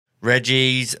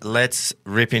Reggie's, let's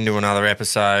rip into another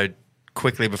episode.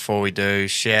 Quickly before we do,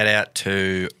 shout out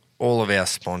to all of our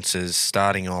sponsors,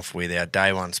 starting off with our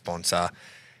day one sponsor.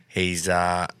 He's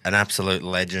an absolute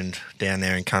legend down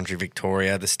there in country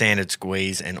Victoria, the Standard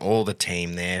Squeeze and all the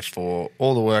team there for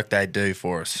all the work they do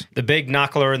for us. The big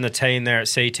knuckler and the team there at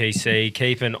CTC,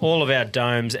 keeping all of our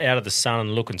domes out of the sun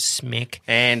and looking smick.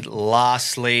 And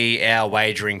lastly, our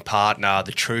wagering partner,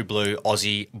 the True Blue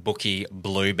Aussie Bookie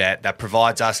Bluebet, that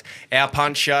provides us our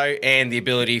punt show and the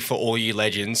ability for all you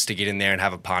legends to get in there and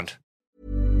have a punt.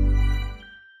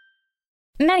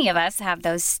 Many of us have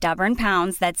those stubborn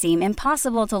pounds that seem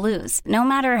impossible to lose, no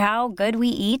matter how good we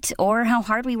eat or how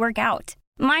hard we work out.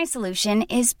 My solution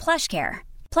is PlushCare.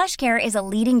 PlushCare is a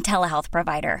leading telehealth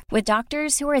provider with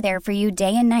doctors who are there for you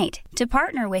day and night to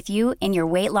partner with you in your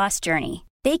weight loss journey.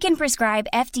 They can prescribe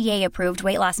FDA-approved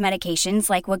weight loss medications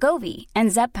like Wegovy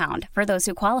and Zepbound for those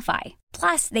who qualify.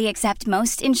 Plus, they accept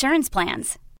most insurance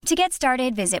plans. To get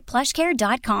started, visit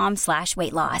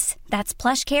plushcare.com/weightloss. That's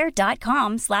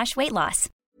plushcare.com/weightloss.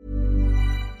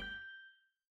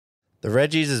 The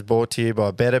Reggie's is brought to you by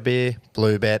Better Beer,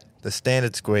 Bluebet, The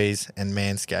Standard Squeeze and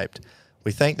Manscaped.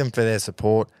 We thank them for their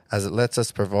support as it lets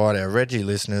us provide our Reggie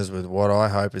listeners with what I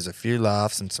hope is a few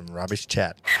laughs and some rubbish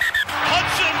chat.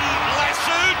 Hudson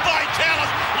lassoed by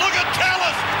Tallis. Look at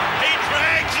Tallis. He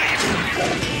drags him.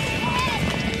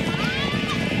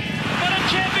 But a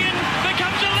champion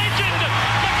becomes a legend.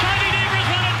 Maccabi Debra's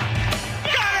won it.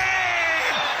 Got it!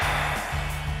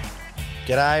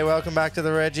 G'day, welcome back to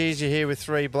the Reggie's. You're here with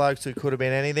three blokes who could have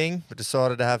been anything but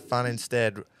decided to have fun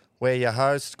instead. We're your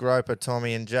hosts, Groper,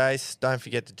 Tommy and Jace. Don't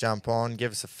forget to jump on,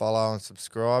 give us a follow and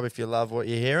subscribe if you love what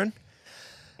you're hearing.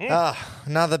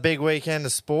 Another big weekend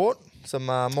of sport. Some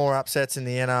more upsets in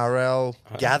the NRL.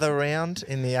 Gather round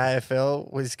in the AFL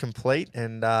was complete,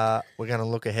 and we're going to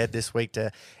look ahead this week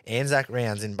to Anzac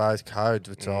rounds in both codes,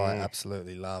 which I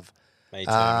absolutely love. Me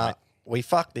too, mate. We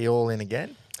fucked the all in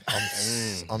again.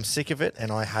 I'm sick of it,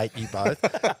 and I hate you both.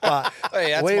 But Hey,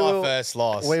 that's my first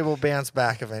loss. We will bounce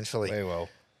back eventually. We will.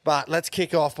 But let's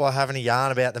kick off by having a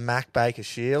yarn about the Mac Baker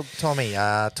Shield. Tommy,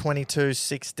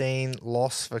 22-16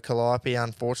 loss for Calliope,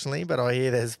 unfortunately, but I hear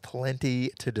there's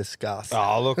plenty to discuss.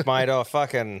 Oh, look, mate, I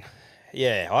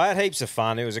had heaps of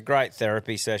fun. It was a great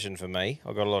therapy session for me.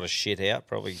 I got a lot of shit out,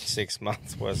 probably 6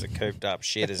 months worth of cooped up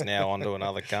shit is now onto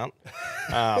another cunt.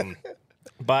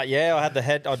 But yeah, I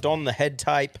donned the head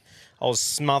tape. I was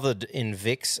smothered in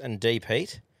Vicks and deep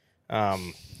heat,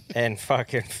 and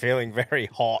fucking feeling very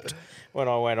hot when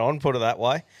I went on, put it that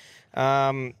way.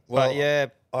 But yeah.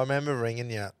 I remember ringing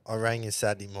you. I rang you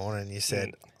Saturday morning and you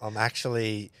said, I'm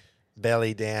actually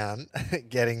belly down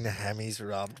getting the hammies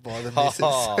rubbed by the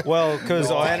missus. Well, because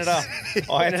nice.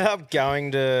 I ended up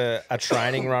going to a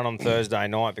training run on Thursday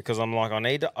night because I'm like, I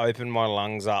need to open my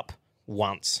lungs up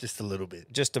once. Just a little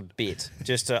bit. Just a bit.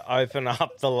 Just to open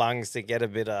up the lungs to get a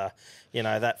bit of,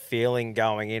 that feeling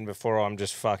going in before I'm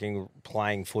just fucking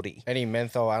playing footy. Any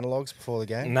menthol analogues before the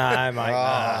game? No, mate.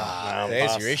 No,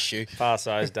 there's your issue. Past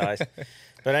those days.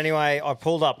 But anyway, I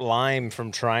pulled up lame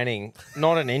from training.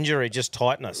 Not an injury, just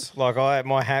tightness. Like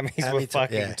my hammies were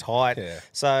fucking tight. Yeah.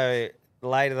 So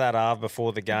later that half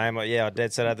before the game, I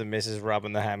dead set had the missus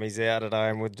rubbing the hammies out at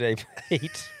home with deep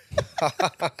heat.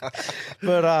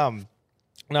 But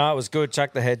no, it was good.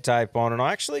 Chucked the head tape on, and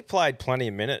I actually played plenty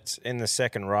of minutes in the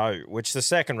second row, which the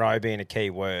second row being a key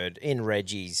word. In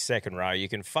Reggie's second row, you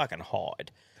can fucking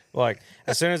hide. Like,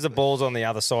 as soon as the ball's on the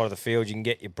other side of the field, you can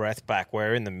get your breath back,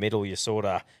 where in the middle you sort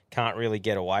of can't really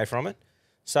get away from it.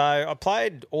 So I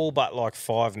played all but like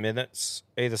 5 minutes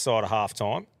either side of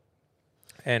half-time,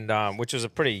 and which was a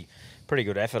pretty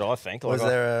good effort, I think. Was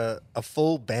there a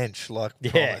full bench like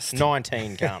promised?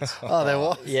 19 cunts. Oh, there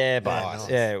was? Yeah, but nice.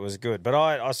 Yeah, it was good. But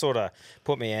I sort of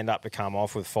put my end up to come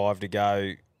off with 5 to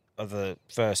go of the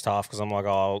first half because I'm like,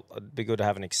 it'd be good to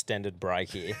have an extended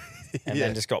break here. And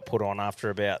then just got put on after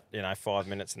about, 5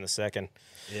 minutes in the second.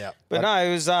 Yeah. But no,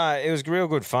 it was real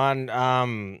good fun.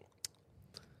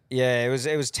 It was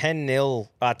 10-0,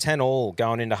 10-all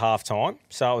going into half-time.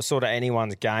 So it was sort of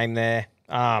anyone's game there.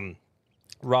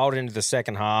 Rolled into the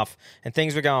second half, and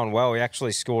things were going well. We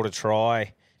actually scored a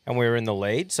try, and we were in the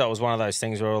lead. So it was one of those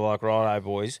things where we were like, righto,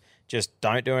 boys, just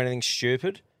don't do anything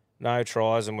stupid. No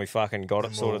tries, and we fucking got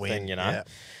it sort of thing, Yeah.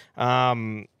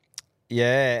 And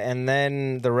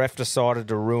then the ref decided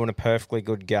to ruin a perfectly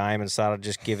good game and started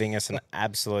just giving us an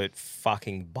absolute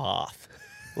fucking bath.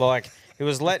 Like, it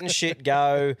was letting shit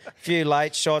go, a few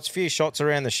late shots, a few shots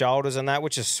around the shoulders and that,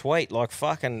 which is sweet. Like,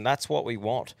 fucking, that's what we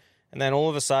want. And then all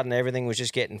of a sudden, everything was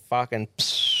just getting fucking...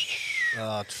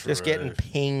 just getting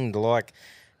pinged. Like,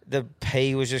 the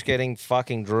pee was just getting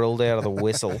fucking drilled out of the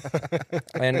whistle.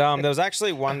 And there was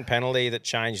actually one penalty that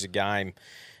changed the game.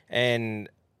 And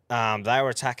they were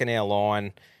attacking our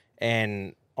line.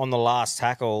 And on the last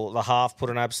tackle, the half put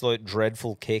an absolute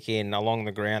dreadful kick in along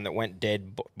the ground that went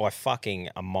dead by fucking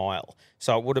a mile.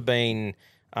 So it would have been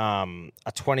a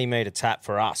 20-metre tap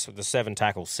for us with the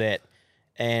 7-tackle set.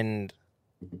 And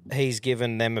he's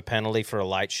given them a penalty for a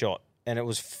late shot. And it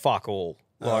was fuck all.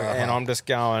 And I'm just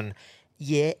going,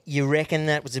 yeah, you reckon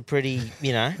that was a pretty,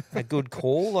 a good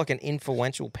call, like an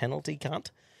influential penalty, cunt?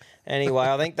 Anyway,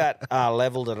 I think that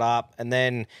leveled it up, and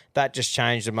then that just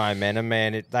changed the momentum,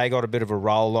 man. They got a bit of a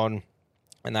roll on,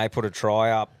 and they put a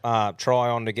try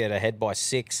on to get ahead by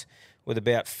 6 with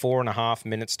about 4.5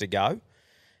 minutes to go.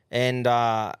 And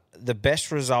the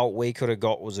best result we could have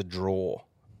got was a draw.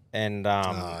 And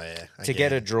to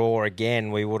get a draw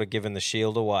again, we would have given the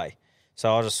shield away.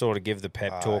 So I just sort of give the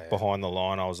pep talk behind the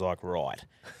line. I was like, right,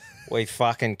 we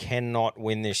fucking cannot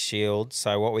win this shield.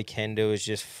 So what we can do is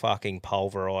just fucking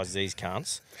pulverise these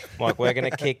cunts. Like, we're going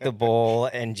to kick the ball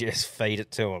and just feed it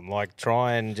to them. Like,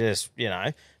 try and just,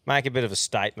 make a bit of a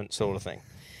statement sort of thing.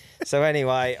 So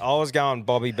anyway, I was going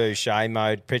Bobby Boucher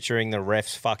mode, picturing the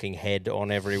ref's fucking head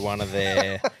on every one of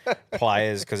their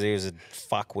players because he was a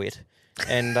fuckwit.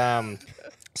 And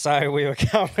so we were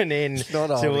coming in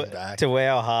to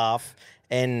our half.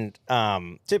 And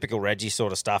typical Reggie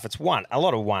sort of stuff. It's a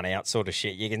lot of one out sort of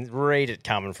shit. You can read it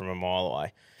coming from a mile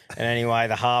away. And anyway,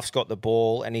 the half's got the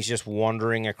ball and he's just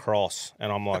wandering across.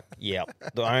 And I'm like, yeah.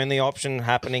 The only option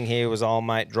happening here was old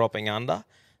mate dropping under.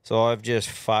 So I've just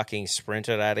fucking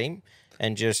sprinted at him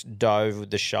and just dove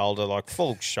with the shoulder, like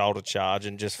full shoulder charge,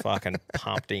 and just fucking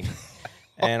pumped him.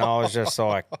 And I was just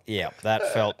like, yeah,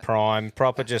 that felt prime.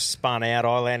 Proper just spun out.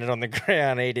 I landed on the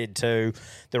ground. He did too.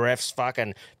 The ref's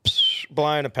fucking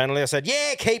blowing a penalty. I said,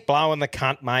 yeah, keep blowing the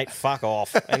cunt, mate. Fuck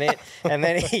off. And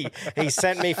then he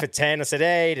sent me for 10. I said,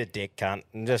 hey, eat a dick, cunt.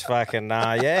 And just fucking,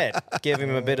 give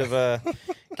him a bit of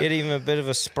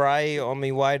a spray on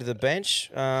me way to the bench.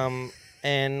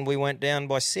 And we went down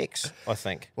by 6, I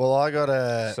think. Well, I got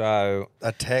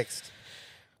a text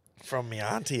from my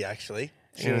auntie, actually.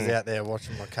 She was out there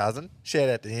watching my cousin. Shout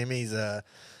out to him. He's a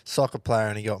soccer player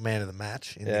and he got man of the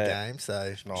match in the game.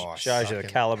 So nice. Shows you the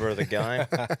calibre of the game.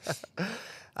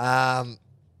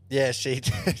 She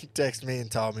texted me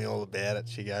and told me all about it.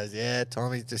 She goes, yeah,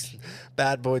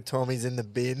 bad boy Tommy's in the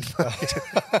bin.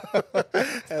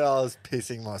 And I was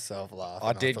pissing myself laughing.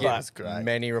 I did get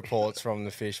many reports from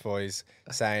the Fish Boys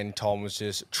saying Tom was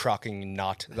just trucking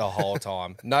nut the whole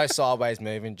time. No sideways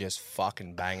moving, just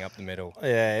fucking bang up the middle.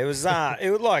 Yeah, it was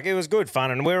it was good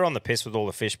fun, and we were on the piss with all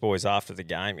the Fish Boys after the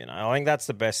game. I think that's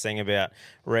the best thing about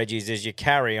Reggie's is you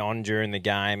carry on during the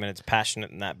game and it's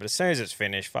passionate and that, but as soon as it's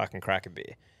finished, fucking crack a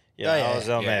beer. I was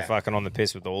on there fucking on the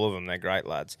piss with all of them. They're great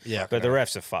lads. Yeah, but the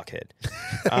ref's a fuckhead.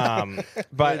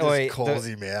 But he just calls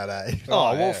him out, eh?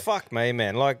 Well, fuck me,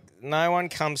 man. Like, no one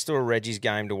comes to a Reggie's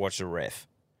game to watch a ref.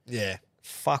 Yeah.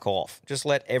 Fuck off. Just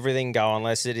let everything go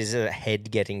unless it is a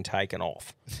head getting taken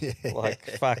off. Like,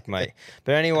 fuck me.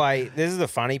 But anyway, this is the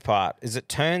funny part, is it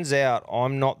turns out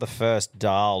I'm not the first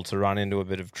Dahl to run into a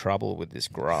bit of trouble with this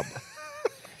grub.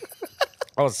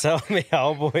 I was telling the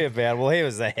old boy about, well, he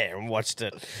was there and watched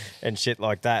it and shit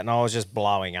like that, and I was just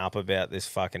blowing up about this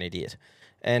fucking idiot.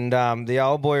 And the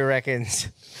old boy reckons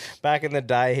back in the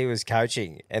day he was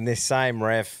coaching, and this same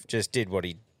ref just did what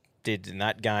he did in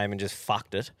that game and just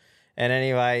fucked it. And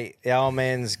anyway, the old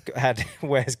man's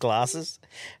wears glasses,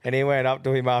 and he went up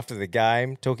to him after the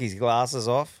game, took his glasses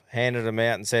off, handed them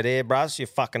out, and said, "Here, bruss, you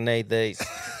fucking need these."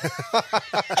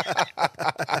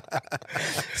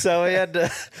 So he had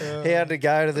to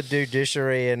go to the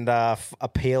judiciary and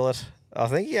appeal it. I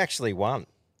think he actually won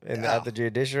at the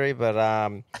judiciary,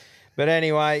 but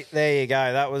anyway, there you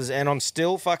go. That was, and I'm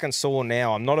still fucking sore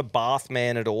now. I'm not a bath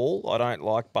man at all. I don't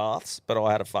like baths, but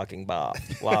I had a fucking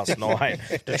bath last night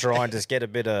to try and just get a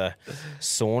bit of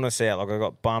soreness out. Like I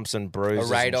got bumps and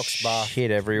bruises, and shit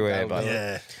everywhere. But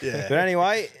yeah. But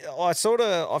anyway, I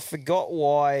forgot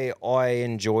why I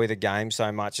enjoy the game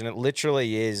so much, and it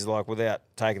literally is like, without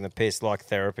taking the piss, like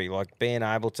therapy, like being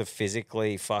able to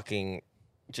physically fucking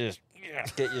just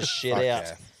get your shit out.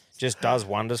 Yeah. Just does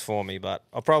wonders for me, but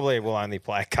I probably will only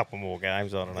play a couple more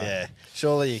games. I don't know. Yeah,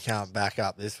 surely you can't back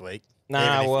up this week.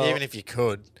 Even if you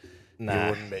could, you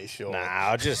wouldn't be sure.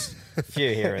 Nah, just a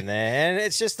few here and there, and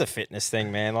it's just the fitness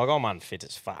thing, man. Like I'm unfit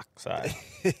as fuck. So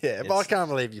yeah, but I can't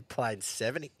believe you played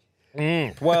 70.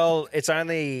 Well, it's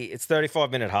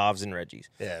 35-minute halves in Reggie's.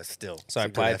 Yeah, still. So It's I a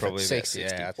good played effort. probably about 60,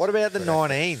 60. yeah. What about the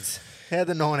 19s? How'd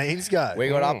the 19s go? We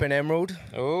got up in Emerald.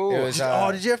 Ooh. It was,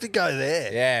 did you have to go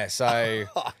there? Yeah, so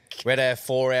we had a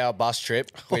 4-hour bus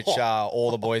trip, which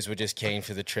all the boys were just keen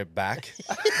for the trip back.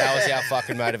 That was our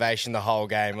fucking motivation the whole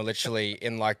game. We're literally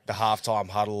in like the halftime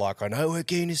huddle, like, I know we're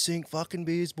keen to sink fucking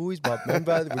beers, boys, but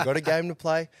remember, we got a game to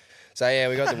play. So yeah,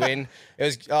 we got the win. It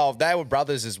was they were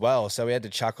brothers as well, so we had to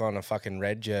chuck on a fucking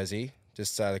red jersey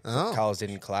just so the colours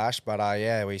didn't clash. But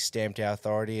yeah, we stamped our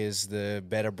authority as the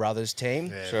better brothers team.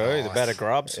 Yeah, True, the better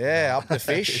grubs. Yeah, up the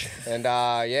fish. And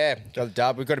yeah, got the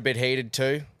dub. We got a bit heated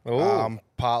too.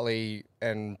 Partly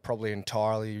and probably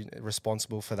entirely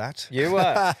responsible for that. You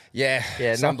were. Yeah.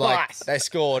 Yeah, Some bloke, nice. they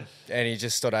scored and he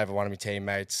just stood over one of my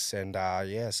teammates and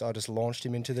so I just launched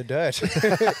him into the dirt.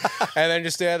 And then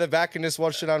just stood at the back and just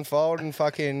watched it unfold and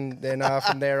fucking then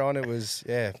from there on it was,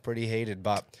 pretty heated.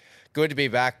 But good to be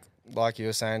back, like you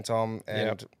were saying, Tom.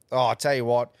 And I'll tell you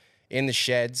what, in the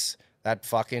sheds, that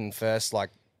fucking first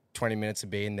 20 minutes of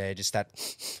being there, just that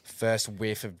first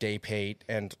whiff of deep heat,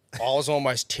 and I was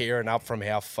almost tearing up from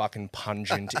how fucking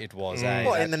pungent it was.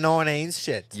 What, in the 19s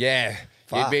shit? Yeah.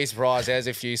 Fuck. You'd be surprised. There's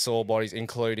a few sore bodies,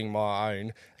 including my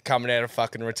own, coming out of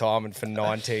fucking retirement for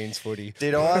 19s footy.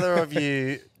 Did either of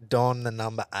you don the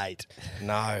number 8?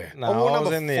 No. No, I wore I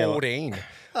was number in the 14.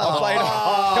 I played.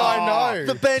 I know.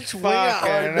 The bench winger.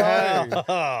 I know.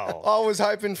 Oh, I was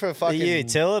hoping for the fucking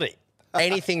utility.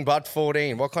 anything but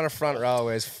 14. What kind of front row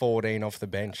wears 14 off the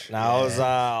bench? No,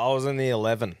 I was in the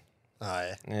 11. Oh,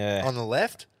 yeah. Yeah. On the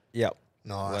left? Yep.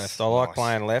 Nice. Left. I like Nice.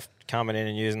 playing left, coming in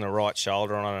and using the right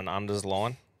shoulder on an unders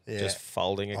line. Yeah. Just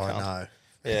folding a I cunt. know.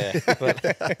 Yeah.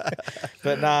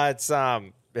 But no, it's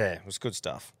it was good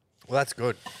stuff. Well, that's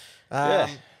good. Yeah.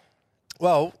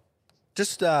 Well,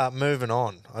 just moving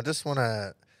on. I just want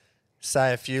to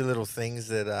say a few little things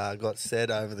that got said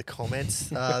over the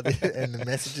comments and the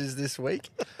messages this week.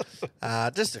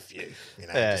 Just a few,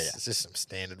 just some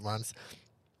standard ones.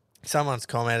 Someone's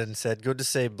commented and said, good to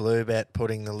see Bluebet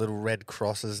putting the little red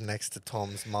crosses next to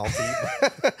Tom's multi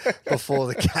before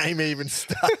the game even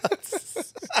starts.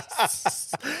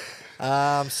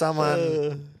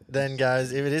 Someone then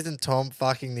goes, if it isn't Tom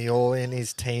fucking the all-in,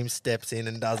 his team steps in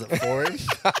and does it for him.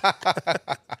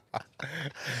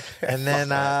 And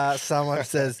then someone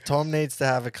says, Tom needs to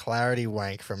have a clarity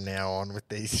wank from now on with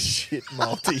these shit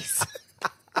multis.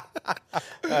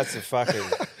 That's a fucking.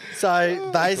 So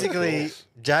basically,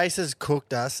 Jace has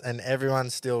cooked us and everyone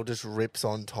still just rips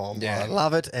on Tom. Yeah. I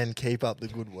love it and keep up the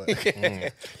good work.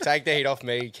 Take the heat off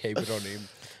me, keep it on him.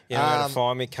 You know where to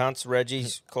find me, cunts,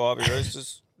 Reggie's, Clyde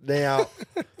Roosters. Now,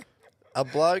 a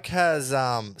bloke has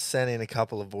sent in a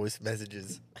couple of voice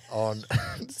messages on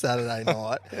Saturday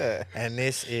night, and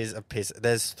this is a piss.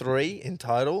 There's 3 in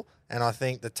total, and I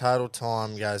think the total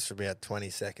time goes for about 20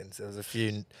 seconds. There was a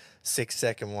few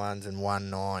 6-second ones and 1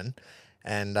 9,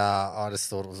 and I just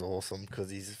thought it was awesome because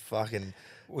he's fucking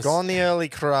gone the early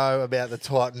crow about the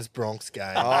Titans-Bronx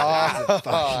game.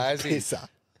 has he? Pisser.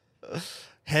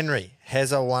 Henry,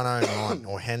 Hezza 109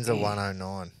 or Henza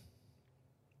 109.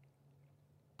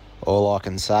 All I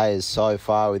can say is so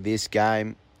far with this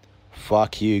game,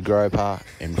 fuck you, Groper,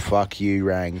 and fuck you,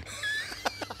 Rang.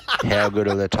 How good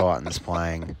are the Titans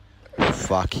playing?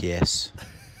 Fuck yes.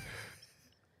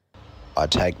 I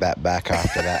take that back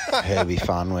after that Herbie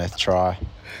Farnworth try.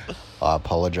 I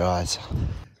apologise.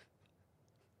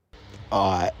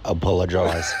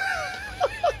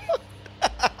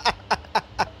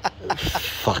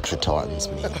 Fuck the Titans,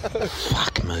 man.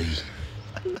 Fuck me.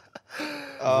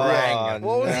 What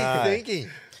was he thinking?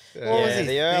 What was he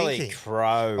the early thinking?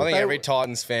 crow. I think every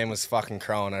Titans fan was fucking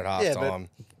crowing at half Yeah, time.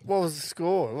 but what was the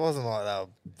score? It wasn't like they were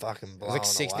fucking It blowing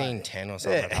was like away. 16-10 or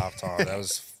something at half time. That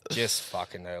was just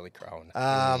fucking early crowing.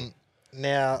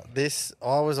 Now,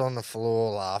 I was on the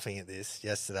floor laughing at this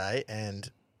yesterday, and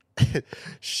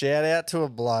shout out to a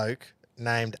bloke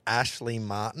named Ashley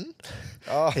Martin.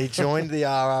 He joined the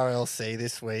RRLC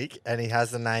this week, and he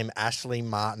has the name Ashley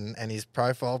Martin, and his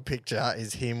profile picture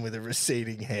is him with a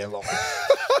receding hairline.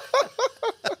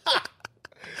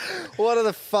 What are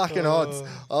the fucking odds?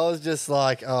 I was just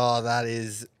like, oh, that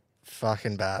is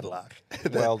fucking bad luck.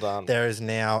 Well done. There is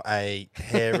now a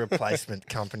hair replacement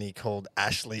company called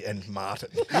Ashley and Martin.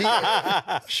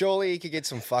 Surely he could get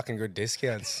some fucking good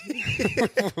discounts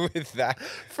with that.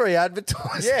 Free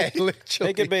advertising. Yeah, literally.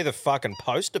 He could be the fucking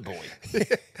poster boy.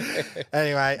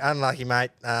 Anyway, unlucky,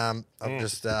 mate. I've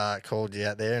just called you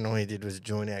out there, and all you did was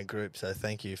join our group, so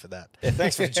thank you for that. Yeah,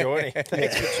 thanks for joining.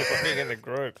 Thanks for joining in the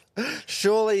group.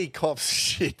 Surely he cops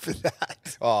shit for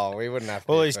that. Oh, we wouldn't have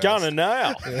to. Well, be he's first. gonna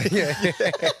now. Yeah.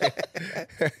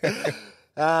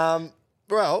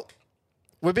 Well,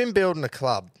 we've been building a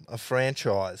club, a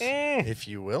franchise, if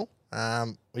you will.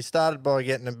 We started by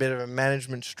getting a bit of a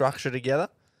management structure together.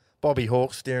 Bobby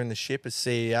Hawke steering the ship as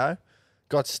CEO.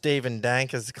 Got Stephen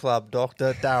Dank as the club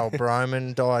doctor. Daryl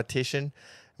Broman, dietitian.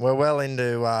 We're well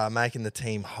into making the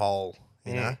team whole,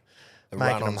 you know.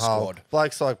 Making them whole. Squad.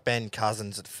 Blokes like Ben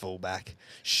Cousins at fullback,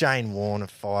 Shane Warne at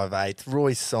 5'8",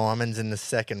 Roy Simons in the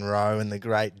second row, and the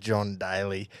great John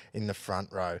Daly in the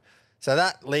front row. So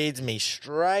that leads me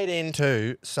straight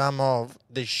into some of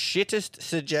the shittest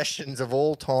suggestions of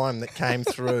all time that came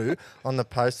through on the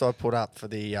post I put up for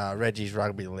the Reggie's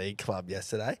Rugby League Club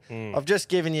yesterday. I've just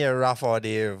given you a rough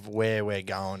idea of where we're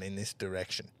going in this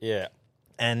direction. Yeah.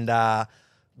 And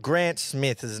Grant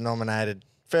Smith has nominated,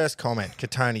 first comment,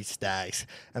 Katoni Staggs.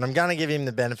 And I'm going to give him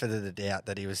the benefit of the doubt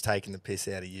that he was taking the piss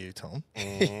out of you, Tom.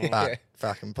 But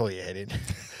fucking pull your head in.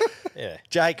 Yeah.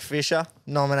 Jake Fisher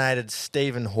nominated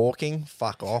Stephen Hawking.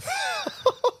 Fuck off.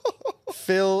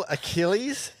 Phil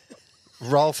Achilles.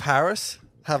 Rolf Harris.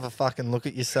 Have a fucking look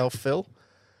at yourself, Phil.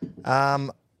 Now,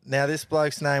 this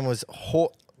bloke's name was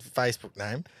Facebook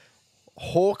name.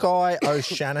 Hawkeye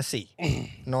O'Shaughnessy.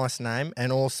 Nice name.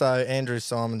 And also, Andrew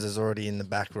Simons is already in the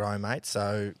back row, mate.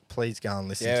 So please go and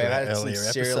listen to our had some earlier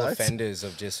serial episodes. offenders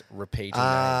of just repeating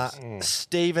names.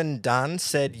 Stephen Dunn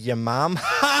said, your mum.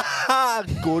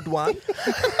 Good one.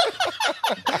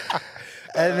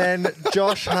 And then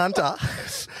Josh Hunter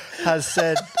has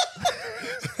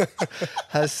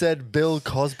said Bill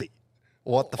Cosby.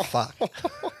 What the fuck?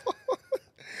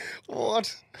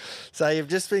 What? So you've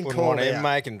just been Wouldn't called want him out.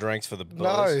 making drinks for the boys.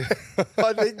 No.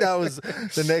 I think that was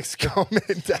the next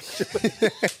comment,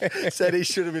 actually. Said he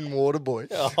should have been Waterboy.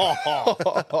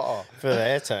 For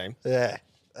their team. Yeah.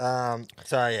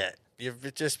 So, yeah,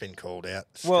 you've just been called out.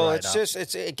 Well, straight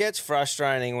up. it gets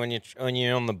frustrating when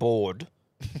you're on the board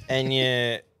and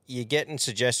you're getting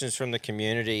suggestions from the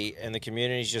community and the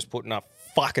community's just putting up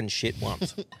fucking shit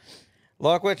ones.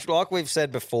 Like we've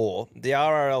said before, the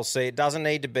RRLC, it doesn't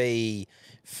need to be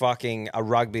fucking a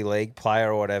rugby league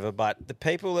player or whatever, but the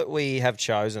people that we have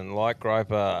chosen, like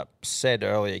Groper said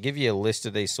earlier, give you a list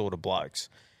of these sort of blokes.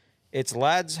 It's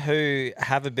lads who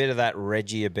have a bit of that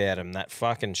Reggie about them, that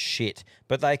fucking shit,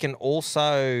 but they can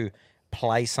also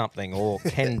play something or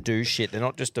can do shit. They're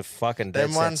not just a fucking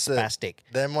dead set spastic.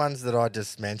 Them ones that I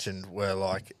just mentioned were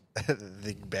like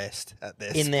the best at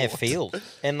their in their sport. field,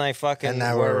 and they fucking And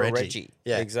they were were a Reggie.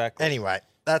 Yeah, exactly. Anyway,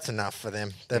 that's enough for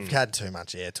them. They've had too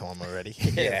much airtime already.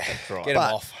 Yeah, that's right. Get him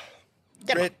But- off.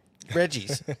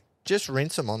 Reggie's, just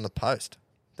rinse them on the post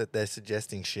that they're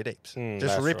suggesting shit heaps. Just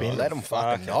that's rip right. in. Let them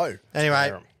fucking know. Anyway,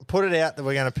 Swear 'em. put it out that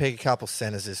we're going to pick a couple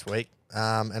centres this week.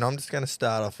 And I'm just going to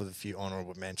start off with a few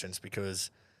honourable mentions because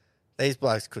these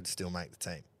blokes could still make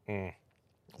the team.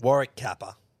 Warwick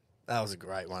Kappa. That was a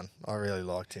great one. I really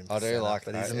liked him. I do like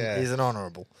but that, he's an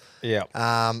honourable. Yeah.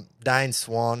 Dane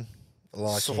Swan. I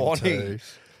like him Swanee. too.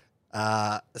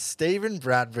 Stephen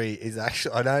Bradbury is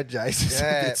actually... I know Jason's a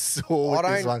Yeah, bit sore with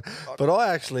I this one, don't- but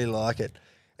I actually like it.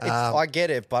 I get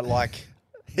it, but like,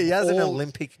 He has an all-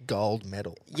 Olympic gold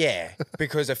medal. yeah,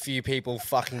 because a few people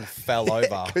fucking fell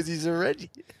over. Because he's a Reggie.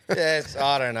 Yes,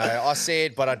 I don't know. I see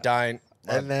it, but I don't.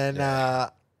 And then I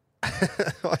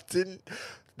didn't.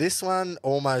 This one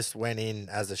almost went in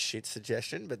as a shit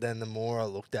suggestion, but then the more I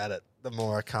looked at it, the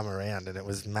more I come around, and it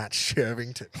was Matt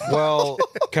Shervington. Well,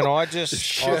 can I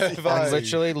just? I'm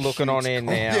literally looking on here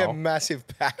Yeah, now. massive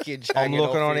package. I'm hanging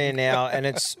looking off on him. here now, and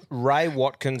it's Ray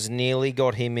Watkins nearly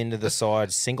got him into the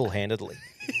side single-handedly.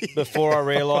 Before I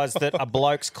realised that a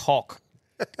bloke's cock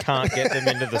can't get them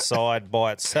into the side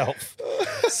by itself.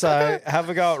 So have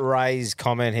a go at Ray's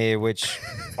comment here, which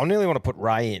I nearly want to put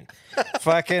Ray in.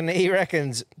 Fucking, he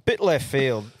reckons bit left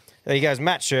field. He goes,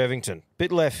 Matt Shervington,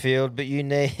 bit left field, but you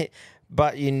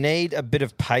need a bit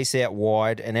of pace out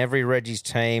wide, and every Reggie's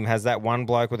team has that one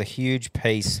bloke with a huge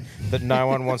piece that no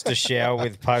one wants to shower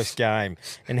with post-game.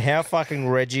 And how fucking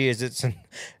Reggie is it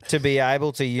to be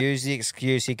able to use the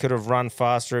excuse he could have run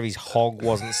faster if his hog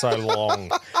wasn't so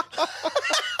long?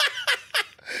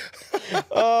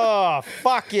 Oh,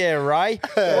 fuck yeah, Ray.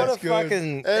 What a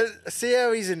fucking... See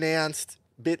how he's announced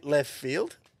bit left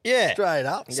field? Yeah. Straight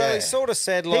up. So he sort of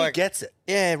said, like... he gets it.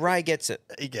 Yeah, Ray gets it,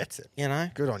 He gets it. you know?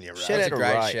 Good on you, Ray. Shout That's out a to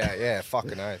great Ray. shout. Yeah,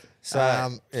 fucking oath. So,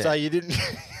 So you didn't...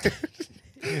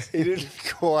 he didn't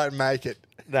quite make it.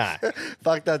 nah.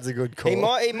 Fuck, that's a good call.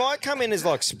 He might come in as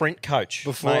like sprint coach.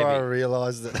 Before maybe. I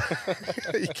realised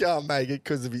that he can't make it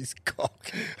because of his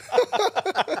cock.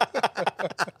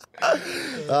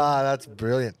 That's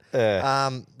brilliant.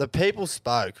 Yeah. The people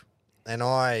spoke, and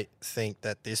I think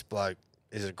that this bloke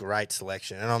is a great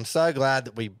selection. And I'm so glad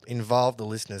that we involved the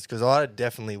listeners because I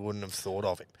definitely wouldn't have thought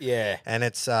of him. Yeah. And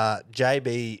it's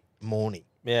JB Mooney.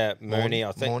 Yeah, Mooney,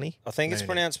 I think. Mooney? I think it's Mooney.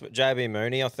 pronounced JB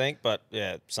Mooney, I think, but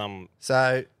yeah, some.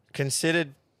 So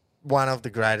considered one of the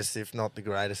greatest, if not the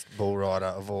greatest, bull rider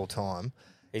of all time.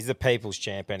 He's the people's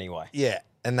champ anyway. Yeah,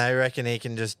 and they reckon he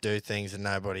can just do things that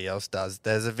nobody else does.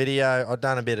 There's a video, I've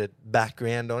done a bit of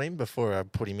background on him before I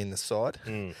put him in the side.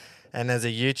 And there's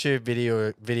a YouTube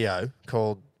video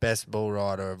called Best Bull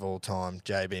Rider of All Time,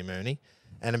 JB Mooney.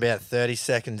 And about 30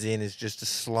 seconds in is just a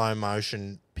slow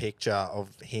motion picture of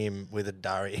him with a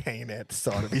durry hanging out the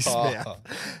side of his mouth.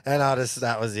 And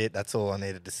that was it. That's all I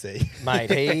needed to see.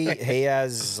 Mate, he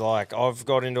has, like, I've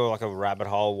got into like a rabbit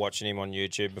hole watching him on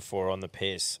YouTube before on the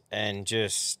piss, and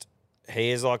just, he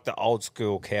is like the old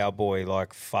school cowboy,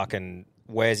 like fucking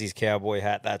wears his cowboy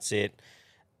hat, that's it.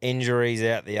 Injuries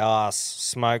out the arse,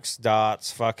 smokes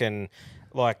darts, fucking,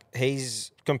 like,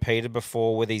 he's competed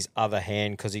before with his other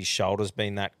hand because his shoulder's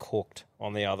been that cooked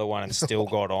on the other one and still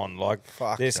got on. Like,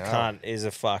 this cunt is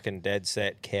a fucking dead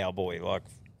set cowboy, like,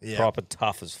 proper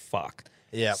tough as fuck.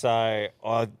 Yeah. So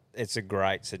it's a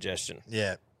great suggestion.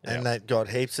 Yeah. And they got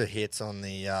heaps of hits on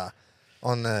the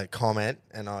comment,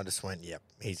 and I just went, yep,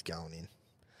 he's going in.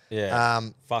 Yeah.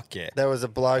 Fuck yeah. There was a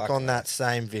bloke on that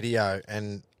same video,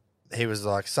 and he was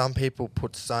like, some people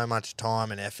put so much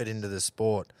time and effort into the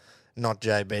sport. Not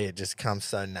JB, it just comes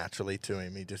so naturally to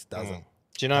him. He just doesn't.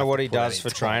 Do you know what he put does any for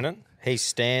time. training? He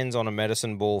stands on a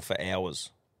medicine ball for hours.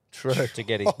 True. To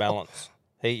get his balance.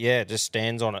 He just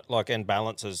stands on it like and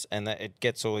balances, and it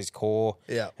gets all his core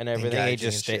and everything. He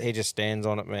just stands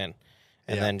on it, man,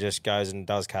 and then just goes and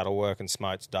does cattle work and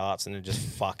smokes darts, and it just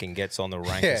fucking gets on the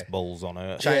rankest bulls on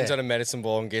earth. Chains on a medicine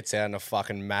ball and gets out in a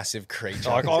fucking massive creature.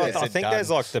 Like, I think done. there's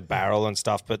like the barrel and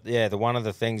stuff, but yeah, one of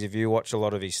the things, if you watch a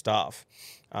lot of his stuff,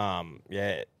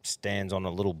 it stands on a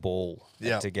little ball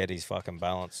to get his fucking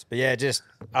balance. But yeah, just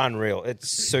unreal. It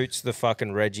suits the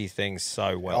fucking Reggie thing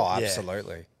so well. Oh,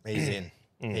 absolutely. He's in.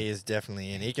 He is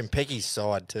definitely in. He can pick his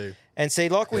side too. And see,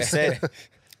 like we said,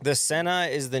 the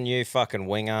centre is the new fucking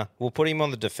winger. We'll put him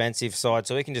on the defensive side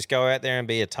so he can just go out there and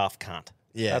be a tough cunt.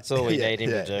 Yeah. That's all we need him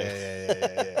to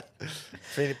do.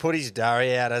 Yeah. Put his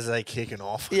durry out as they kicking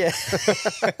off. Yeah.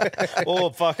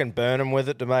 Or fucking burn him with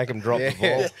it to make him drop the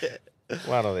ball.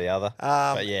 One or the other.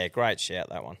 But yeah, great shout,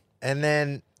 that one. And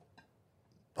then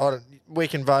we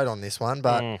can vote on this one,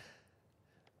 but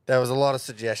there was a lot of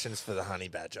suggestions for the Honey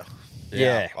Badger.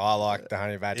 Yeah. I like the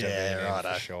Honey Badger. Yeah,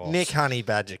 for sure. Nick Honey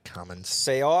Badger Cummins.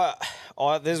 See,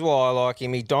 this is why I like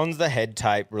him. He dons the head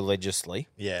tape religiously.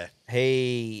 Yeah.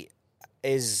 He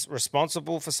is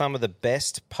responsible for some of the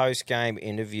best post-game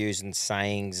interviews and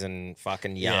sayings and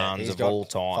fucking yarns of all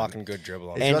time. Fucking good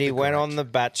dribble on. And he went on The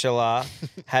Bachelor,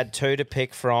 had 2 to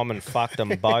pick from and fucked them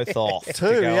both off.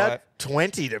 2? He had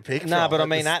 20 to pick from. No, but I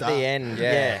mean, at start. the end,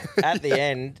 at the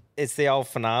end, it's the old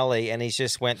finale, and he's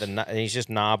just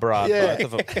Narborough both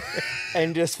of them,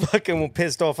 and just fucking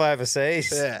pissed off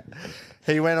overseas. Yeah,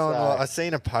 he went on. I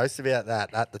seen a post about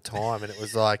that at the time, and it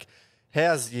was like,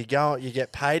 "How's you go? You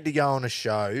get paid to go on a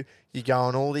show. You go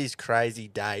on all these crazy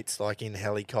dates, like in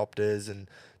helicopters and."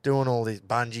 Doing all these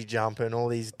bungee jumping, all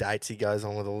these dates he goes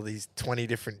on with all these 20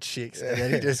 different chicks, and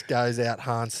then he just goes out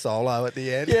Han Solo at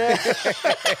the end.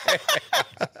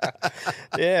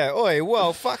 Yeah. Oi,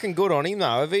 well, fucking good on him,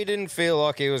 though. If he didn't feel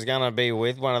like he was going to be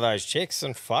with one of those chicks,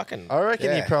 and fucking... I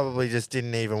reckon he probably just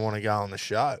didn't even want to go on the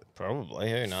show.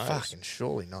 Probably, who knows? Fucking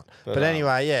surely not. But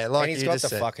anyway, yeah, like and he's you got just the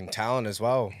said. fucking talent as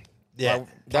well. Yeah.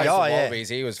 Like, Wallabies,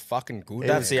 he was fucking good.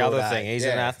 That's the other good, thing. He's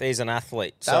an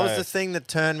athlete. That was the thing that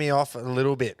turned me off a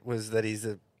little bit, was that he's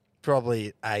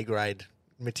probably A-grade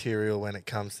material when it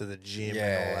comes to the gym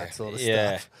and all that sort of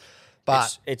stuff.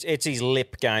 But it's his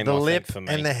lip game, the I lip think, for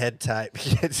me. and the head tape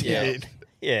gets you in.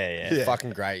 Yeah.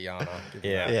 Fucking great, Yana.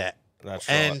 Yeah. That's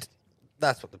right. And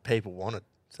that's what the people wanted.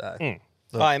 So,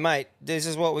 Hey, mate, this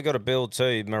is what we got to build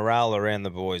too, morale around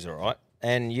the boys, all right?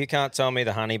 And you can't tell me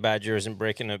the Honey Badger isn't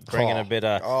bringing a bit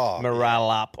of morale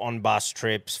up on bus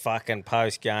trips, fucking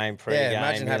post-game, pre-game,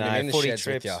 imagine having him in the footy sheds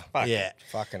with trips. you.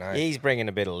 Fucking hell. He's bringing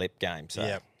a bit of lip game. So.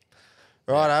 yeah.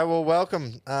 Righto, well,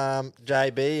 welcome,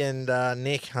 JB and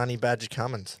Nick Honey Badger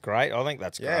Cummins. Great. I think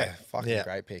that's great. Yeah, fucking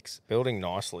great picks. Building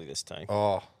nicely, this team.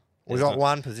 Oh, we got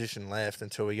one position left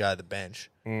until we go to the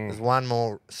bench. There's one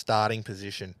more starting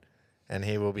position, and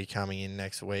he will be coming in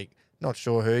next week. Not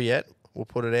sure who yet. We'll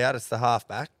put it out. It's the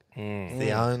halfback. It's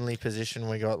the only position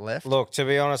we got left. Look, to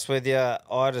be honest with you,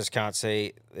 I just can't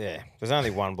see. Yeah, there's only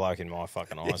one bloke in my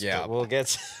fucking eyes. Yeah. But we'll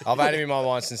get. I've had him in my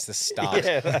mind since the start.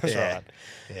 Yeah, that's Yeah. right.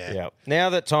 Yeah. Yeah. Now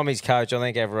that Tommy's coach, I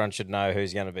think everyone should know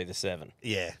who's going to be the 7.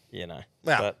 Yeah. You know.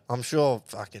 Well, But, I'm sure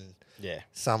fucking yeah.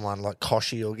 someone like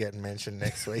Koshy will get mentioned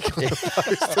next week.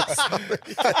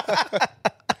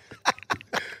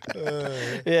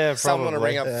 Yeah, Someone to probably.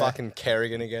 ring up fucking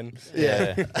Kerrigan again.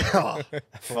 Yeah. oh,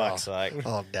 Fuck's sake.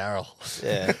 oh, Daryl.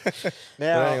 Yeah.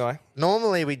 Now, But anyway.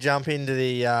 normally we jump into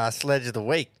the sledge of the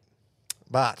week,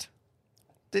 but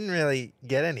didn't really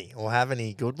get any or have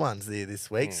any good ones there this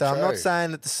week. So I'm not true.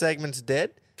 saying that the segment's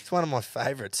dead. It's one of my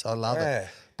favourites. I love Yeah. it.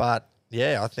 But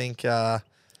yeah, I think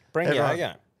Bring everyone- your A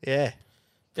game. yeah.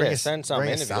 Yeah, send some bring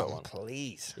in us if you got something, one.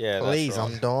 please. Yeah, that's please. right.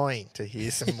 I'm dying to hear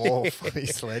some more funny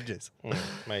sledges.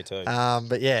 Me too.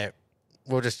 But yeah,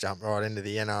 we'll just jump right into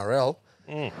the NRL.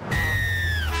 This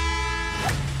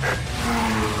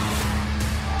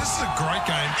is a great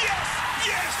game.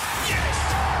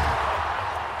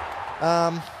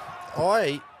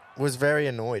 I was very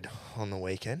annoyed on the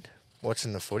weekend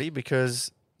watching the footy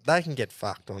because they can get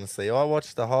fucked, honestly. I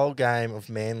watched the whole game of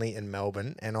Manly and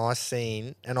Melbourne and I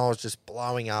was just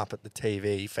blowing up at the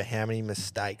TV for how many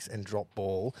mistakes and drop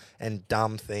ball and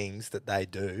dumb things that they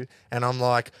do. And I'm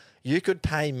like, you could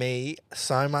pay me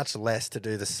so much less to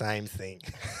do the same thing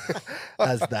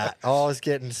as that. I was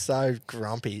getting so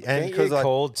grumpy. And Think you because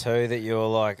called too that you were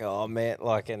like, oh man,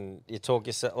 like, and you talk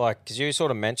yourself like, because you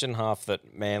sort of mentioned half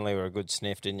that Manly were a good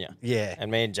sniff, didn't you? Yeah. And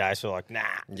me and Jace were like, nah.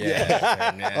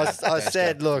 I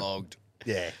said, look,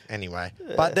 yeah, anyway.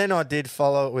 But then I did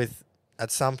follow it with,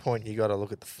 at some point, you got to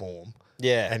look at the form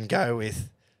Yeah. and go with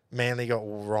Manly got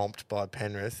romped by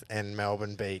Penrith and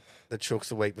Melbourne beat the Chooks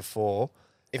the week before.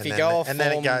 If And you then go the- off and form,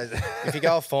 then it goes, if you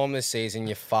go off form this season,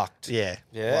 you're fucked. yeah,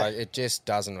 Yeah. Like, it just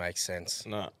doesn't make sense.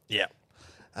 No. yeah.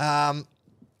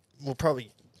 We'll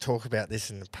probably talk about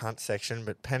this in the punt section,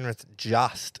 but Penrith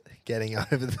just getting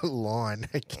over the line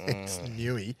against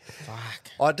Newey.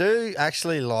 Fuck. I do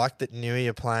actually like that Newey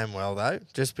are playing well though,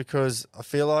 just because I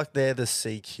feel like they're the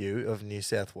CQ of New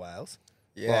South Wales.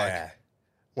 Yeah.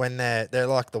 When they're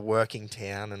like the working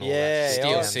town and all Yeah, that. shit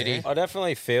Steel down City. there. I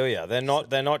definitely feel you. They're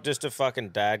not just a fucking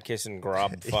dad kissing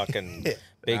grub fucking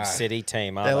big city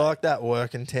team, are They're they? like that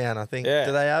working town. I think. Yeah.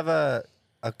 Do they have a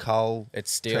coal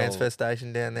It's steel. transfer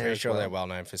station down there? Pretty as sure well? they're well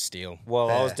known for steel. Well,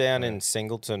 I was Yeah. down in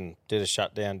Singleton, did a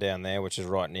shutdown down there, which is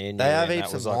right near. They have and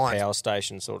heaps that was of like mines. power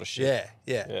station sort of shit.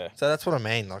 Yeah. So that's what I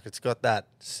mean. Like it's got that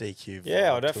CQ. Yeah,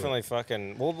 vibe I to it. definitely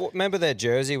fucking. Well, remember their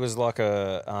jersey was like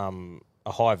a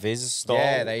high vis style.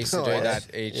 Yeah, they used to do Oh,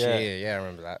 that each yeah. year. Yeah, I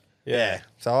remember that. Yeah.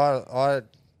 So I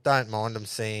don't mind them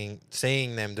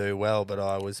seeing them do well, but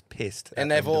I was pissed.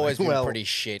 And at they've them always doing been well. pretty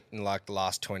shit in like the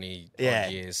last 20 yeah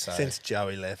odd years. So. since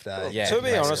Joey left. Yeah. To be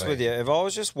honest basically. with you, if I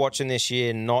was just watching this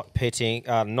year, not pitting,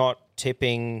 not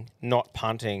tipping, not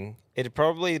punting, it'd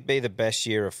probably be the best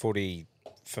year of footy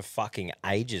for fucking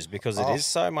ages because it is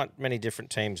so many different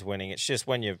teams winning. It's just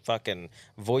when you're fucking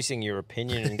voicing your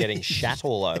opinion and getting shat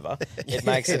all over, it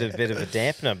makes it a bit of a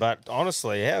dampener. But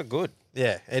honestly, how good?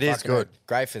 Yeah, it is Fucking good.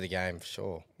 Great for the game, for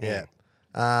sure. Yeah.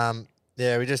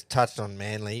 Yeah, we just touched on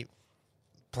Manly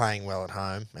playing well at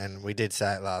home, and we did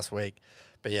say it last week.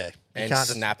 But yeah, And can't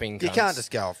snapping You can't cunts.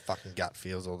 just go off fucking gut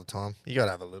feels all the time. You got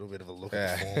to have a little bit of a look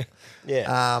at the form.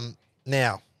 Yeah.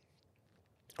 Now,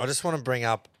 I just want to bring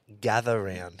up Gather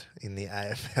Round in the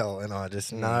AFL, and I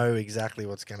just know exactly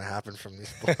what's going to happen from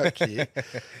this bloke here.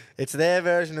 It's their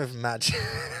version of Magic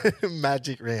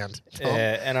Round. Tom.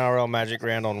 Yeah, NRL Magic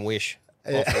Round on Wish.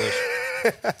 Off Wish.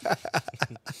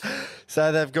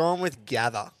 So they've gone with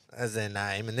Gather as their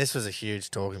name, and this was a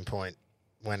huge talking point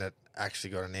when it actually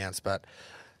got announced. But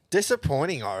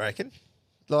disappointing, I reckon.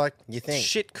 Like You think?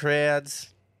 shit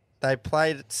crowds. They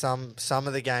played at some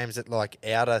of the games at like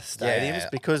outer stadiums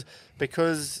Yeah.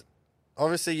 because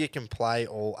obviously you can play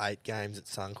all 8 games at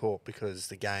Suncorp because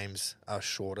the games are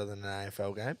shorter than an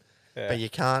AFL game, but you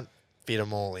can't fit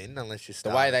them all in unless you The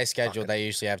start. way they schedule, fucking- they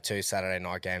usually have 2 Saturday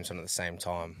night games on at the same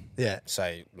time. Yeah.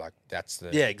 So, like, that's the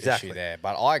Yeah, exactly. issue there.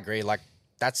 But I agree. Like,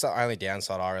 that's the only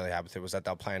downside I really had with it was that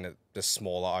they're playing at the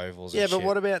smaller ovals. Yeah, and but shit.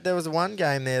 what about there was one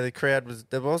game there? The crowd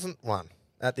there wasn't one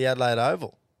at the Adelaide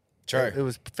Oval. True. It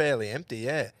was fairly empty.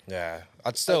 Yeah. Yeah.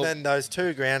 I'd still. And then those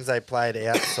 2 grounds they played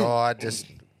outside, just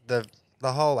the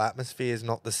whole atmosphere is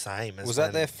not the same. As Was that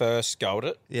when- their first go at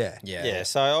it? Yeah. yeah. Yeah,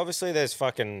 so obviously there's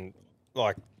fucking,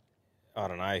 like, I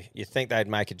don't know, you think they'd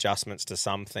make adjustments to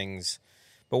some things,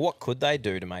 but what could they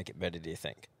do to make it better, do you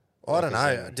think? I don't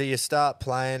know. Do you start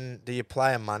playing? Do you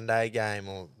play a Monday game,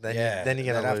 or then then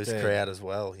you're going to lose crowd as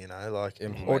well? You know, like,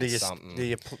 or do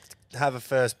you have a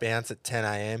first bounce at 10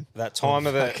 a.m. That time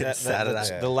of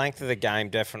Saturday? The length of the game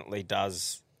definitely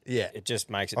does. Yeah, it just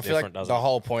makes it I feel different. Like doesn't the it?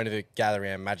 whole point of the Gather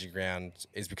Round Magic Round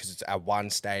is because it's at one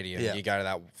stadium. Yeah. You go to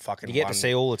that fucking. You get to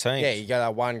see all the teams. Yeah, you go to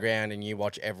that one ground and you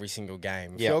watch every single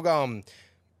game. Yeah. If you're going,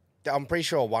 I'm pretty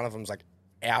sure one of them's like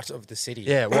out of the city.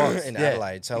 Yeah, it was in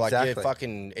Adelaide. So like,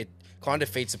 exactly. it kind of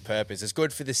defeats the purpose. It's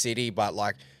good for the city, but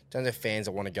like, in terms of fans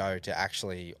that want to go to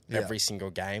actually every single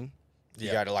game,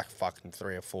 you go to like fucking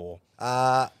 3 or 4.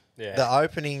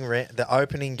 The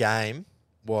opening game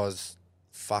was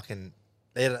fucking.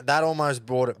 That almost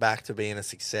brought it back to being a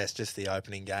success. Just the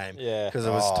opening game, because it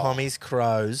was Tommy's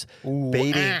Crows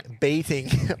beating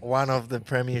one of the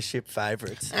premiership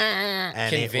favourites,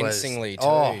 and convincingly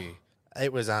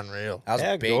it was unreal. That was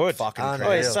How big good. fucking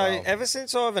Unreal. crowd. So ever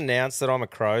since I've announced that I'm a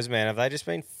Crows man, have they just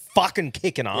been fucking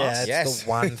kicking ass? Yeah, it's the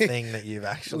one thing that you've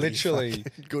actually Literally.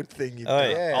 good thing you've Oh,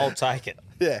 done. yeah. I'll take it.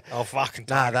 Yeah. I'll fucking take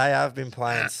Nah, it. they have been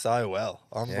playing so well.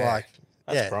 I'm like,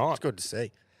 That's right. it's good to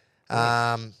see.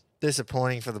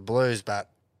 Disappointing for the Blues, but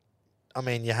I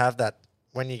mean, you have that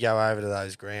when you go over to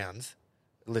those grounds.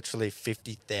 Literally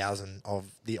 50,000 of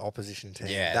the opposition team.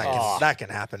 Yeah. That can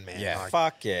happen, man. Yeah. Like,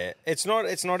 Fuck yeah. It's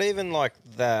not even like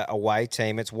the away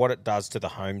team, it's what it does to the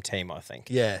home team, I think.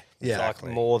 yeah. Like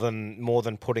more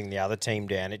than putting the other team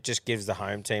down. It just gives the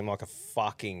home team like a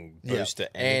fucking boost of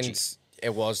energy. And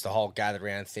it was the whole Gather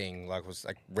Round thing. Like, it was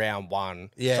like round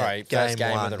 1. Yeah, Sorry, first game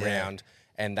game one, of the yeah. round.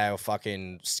 And they were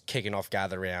fucking kicking off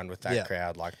Gather Round with that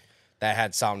crowd. Like, they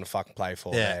had something to fucking play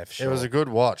for there, for sure. It was a good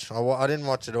watch. I didn't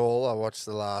watch it all. I watched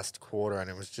the last quarter, and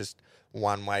it was just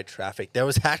one-way traffic. There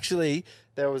was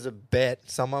a bet.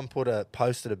 Someone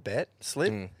posted a bet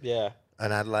slip. Yeah.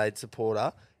 An Adelaide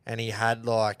supporter, and he had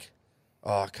like,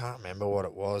 I can't remember what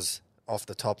it was off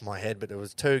the top of my head, but it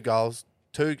was two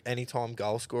anytime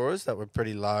goal scorers that were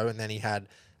pretty low, and then he had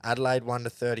Adelaide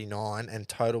 1-39 and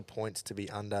total points to be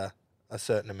under a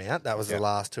certain amount. That was the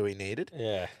last 2 he needed.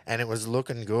 Yeah. And it was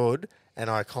looking good. And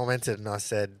I commented and I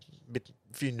said, a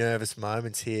few nervous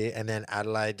moments here. And then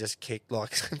Adelaide just kicked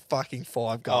like fucking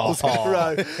 5 goals in a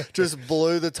row. Just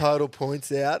blew the total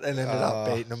points out and ended up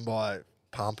beating them by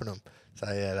pumping them. So,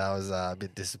 yeah, that was a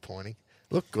bit disappointing.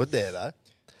 Looked good there, though.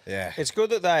 Yeah. It's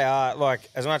good that they are, like,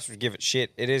 as much as we give it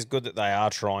shit, it is good that they are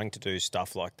trying to do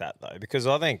stuff like that, though, because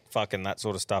I think fucking that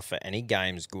sort of stuff for any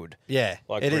game's good. Yeah,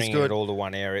 Like, it is bringing good. it all to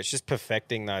one area. It's just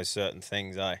perfecting those certain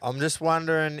things, eh? I'm just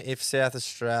wondering if South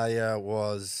Australia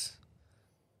was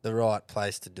the right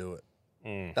place to do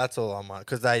it. That's all I'm wondering,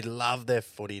 because they love their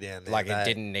footy down there. Like, it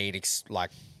didn't need,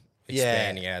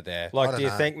 expanding out there. Like, don't do you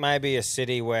know. think maybe a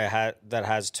city where that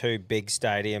has 2 big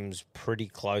stadiums pretty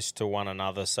close to one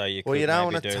another, so you could Well, you don't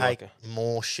maybe want to do take like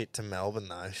more shit to Melbourne,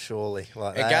 though, surely.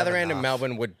 Like, A they Gather have Round in enough.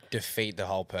 Melbourne would defeat the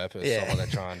whole purpose of what they're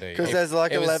trying to do. Because If there's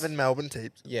like it was- 11 Melbourne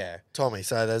teams. Yeah. Tommy,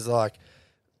 so there's like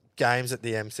games at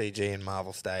the MCG and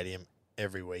Marvel Stadium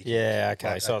every week. Yeah,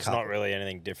 okay, Like so a it's not couple. really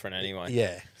anything different anyway.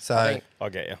 Yeah, so I think I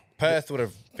get you. Perth would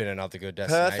have been another good Perth,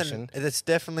 destination. and it's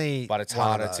definitely But it's one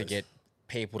of harder to those. get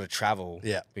people to travel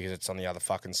Yeah. because it's on the other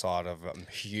fucking side of a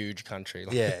huge country.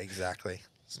 Yeah, exactly.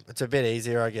 It's a bit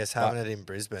easier, I guess, having it in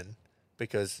Brisbane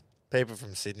because people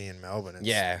from Sydney and Melbourne,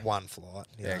 it's one flight.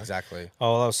 you Yeah, know? exactly.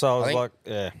 Oh, so I was think- like,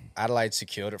 yeah. Adelaide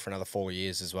secured it for another 4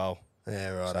 years as well. Yeah,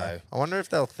 right. So- I wonder if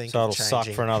they'll think So of it'll changing.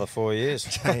 suck for another 4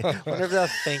 years. I wonder if they'll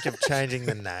think of changing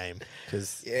the name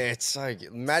because Yeah, it's so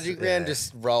good. Magic Yeah. Round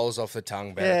just rolls off the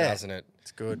tongue better, doesn't it?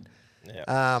 it's good.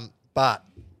 Yeah. But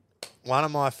one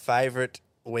of my favourite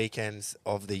weekends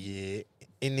of the year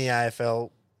in the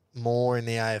AFL, more in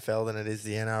the AFL than it is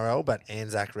the NRL, but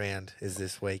Anzac Round is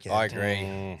this weekend. I agree.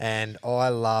 And I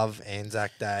love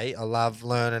Anzac Day. I love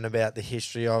learning about the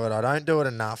history of it. I don't do it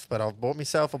enough, but I've bought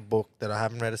myself a book that I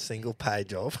haven't read a single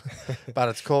page of, but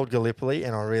it's called Gallipoli,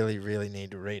 and I really, really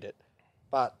need to read it.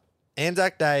 But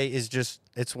Anzac Day is just,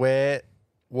 it's where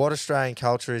what Australian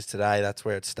culture is today, that's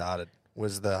where it started,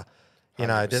 was the, you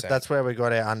know, 100%. that's where we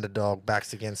got our underdog,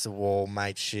 backs against the wall,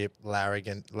 mateship,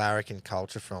 larrikin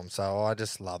culture from. So I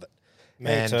just love it.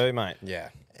 Me And too, mate. Yeah.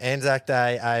 Anzac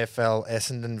Day AFL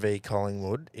Essendon v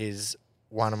Collingwood is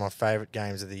one of my favourite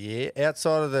games of the year.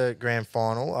 Outside of the grand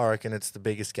final, I reckon it's the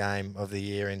biggest game of the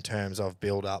year in terms of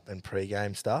build-up and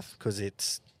pre-game stuff because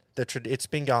it's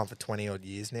been going for 20-odd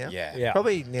years now. Yeah. Yeah.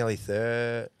 Probably nearly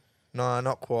no,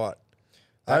 not quite.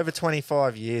 Over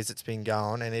 25 years it's been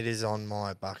going, and it is on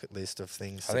my bucket list of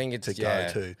things I think it's to go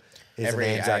to. Is Every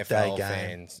an Anzac Day AFL game.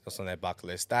 fan, it's on their bucket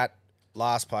list. That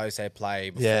last post they play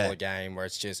before Yeah. the game where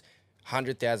it's just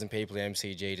 100,000 people in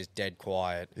MCG just dead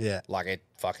quiet. Yeah. Like it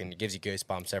fucking gives you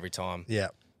goosebumps every time. Yeah.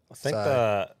 I think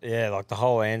the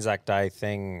whole Anzac Day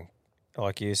thing,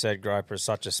 like you said, Groper, is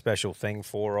such a special thing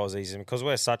for Aussies, and because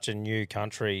we're such a new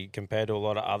country compared to a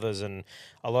lot of others, and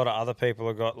a lot of other people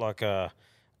have got like a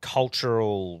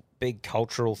big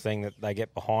cultural thing that they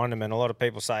get behind them, and a lot of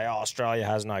people say, "Oh, Australia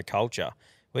has no culture."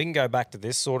 We can go back to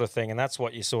this sort of thing, and that's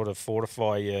what you sort of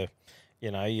fortify your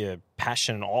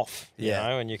passion off, you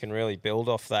know, and you can really build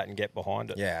off that and get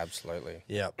behind it. Yeah, absolutely.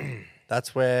 Yeah.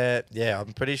 That's where,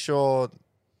 I'm pretty sure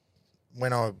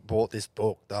when I bought this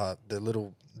book,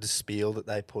 the spiel that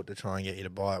they put to try and get you to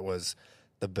buy it was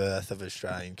the birth of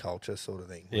Australian culture sort of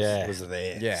thing. Was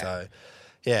there. Yeah. So,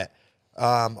 yeah.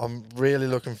 I'm really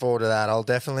looking forward to that. I'll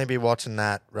definitely be watching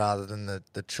that rather than the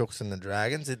Chooks and the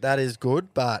Dragons. That is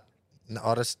good, but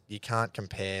you can't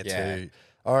compare to...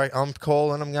 All right, I'm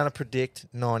going to predict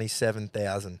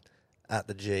 97,000 at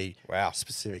the G. Wow.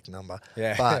 Specific number.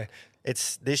 Yeah. But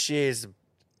this year's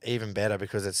even better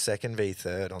because it's second v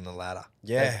third on the ladder.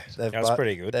 Yeah. That's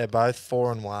pretty good. They're both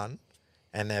 4-1,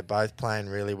 and they're both playing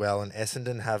really well. And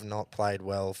Essendon have not played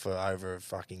well for over a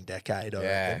fucking decade, I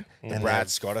reckon. The And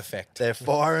Brad Scott effect. they're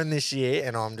firing this year,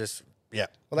 and I'm just,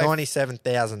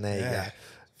 97,000, there you go.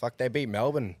 Fuck, they beat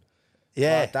Melbourne.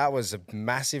 Yeah. Like, that was a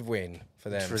massive win for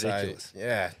them. It's ridiculous.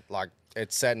 So, like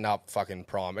it's setting up fucking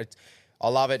prime. I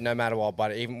love it no matter what,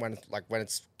 but even when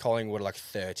it's Collingwood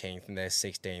 13th and they're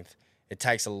 16th, it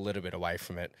takes a little bit away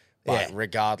from it. But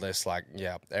regardless,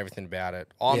 everything about it.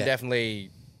 I'm definitely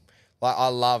I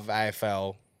love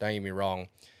AFL, don't get me wrong,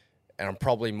 and I'm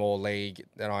probably more league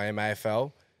than I am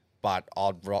AFL, but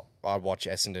I'd watch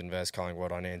Essendon versus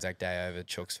Collingwood on Anzac Day over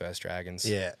Chooks versus Dragons.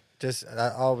 Yeah.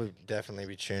 I'll definitely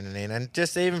be tuning in, and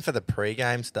just even for the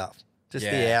pre-game stuff, just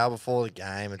the hour before the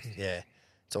game,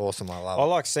 it's awesome. I love it. I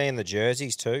like seeing the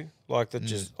jerseys too. I've got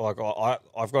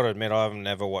to admit, I haven't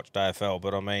never watched AFL,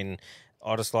 but I mean,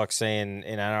 I just like seeing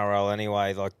in NRL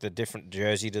anyway, like the different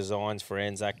jersey designs for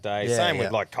Anzac Day. Same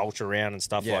with like culture round and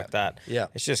stuff like that. Yeah.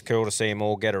 It's just cool to see them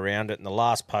all get around it, and the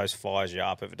last post fires you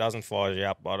up. If it doesn't fire you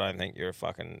up, I don't think you're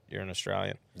an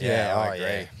Australian. Yeah, I agree.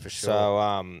 Yeah, for sure.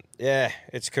 So,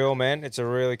 it's cool, man. It's a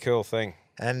really cool thing.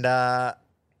 And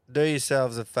do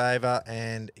yourselves a favour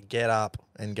and get up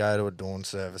and go to a dawn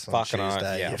service on Fucking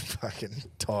Tuesday, oath, you fucking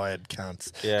tired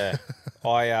cunts. Yeah.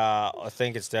 I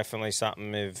think it's definitely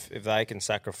something if they can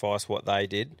sacrifice what they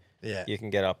did, you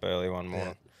can get up early one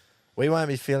morning. We won't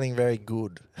be feeling very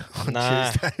good on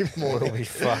Tuesday morning. We'll be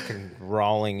fucking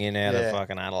rolling in out of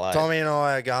fucking Adelaide. Tommy and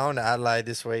I are going to Adelaide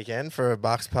this weekend for a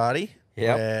Bucks party.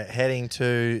 Yep. We're heading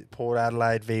to Port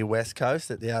Adelaide v West Coast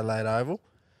at the Adelaide Oval.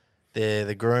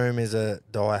 The groom is a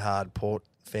diehard Port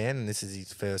fan, and this is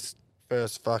his first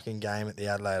fucking game at the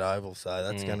Adelaide Oval, so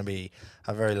that's going to be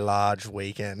a very large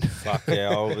weekend. Fuck yeah,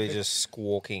 I'll be just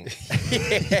squawking.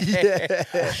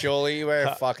 Surely you wear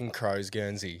a fucking crow's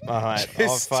Guernsey. I'm just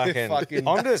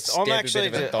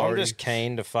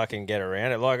keen to fucking get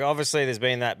around it. Like, obviously, there's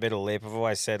been that bit of lip. I've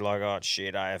always said, like, oh,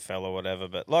 shit, AFL or whatever.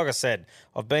 But like I said,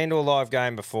 I've been to a live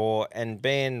game before, and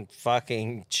being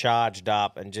fucking charged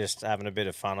up and just having a bit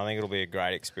of fun, I think it'll be a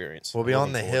great experience. We'll be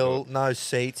on the hill, no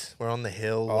seats. We're on the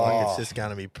hill. Like, it's just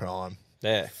going to be prime.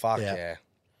 Yeah. Fuck yeah.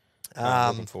 I'm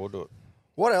looking forward to it.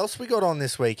 What else we got on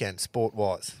this weekend,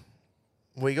 sport-wise?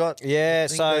 We got... So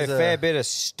a fair bit of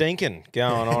stinking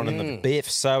going on in the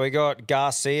biff. So we got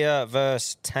Garcia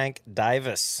versus Tank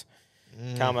Davis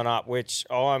coming up, which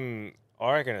I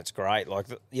reckon it's great. Like,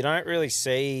 you don't really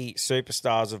see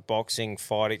superstars of boxing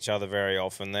fight each other very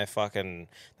often. They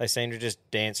seem to just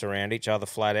dance around each other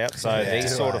flat out. So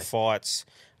these sort of fights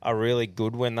are really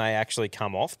good when they actually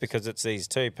come off, because it's these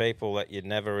two people that you'd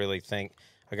never really think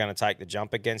are going to take the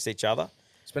jump against each other.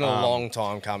 It's been a long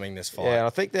time coming, this fight. Yeah, and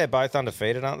I think they're both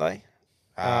undefeated, aren't they?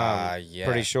 Yeah.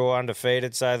 Pretty sure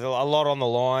undefeated. So a lot on the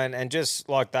line, and just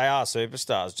like they are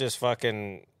superstars. Just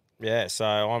fucking, so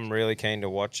I'm really keen to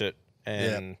watch it.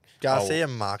 And Garcia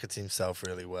markets himself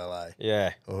really well, eh?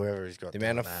 Yeah. Or whoever he's got. The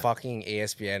amount of fucking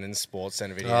ESPN and Sports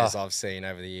Center videos I've seen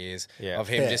over the years of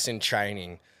him just in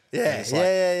training. Yeah.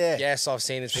 Yes, I've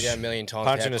seen this video a million times.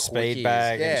 Punching a speed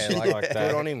bag and shit like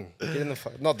that. Good on him. Get in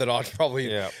the not that I'd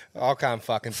probably... I can't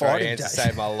fucking throw Fighting hands to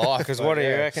save my life. Because what do you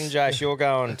reckon, Jace? You're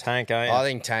going Tank, ain't you? I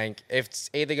think Tank. If it's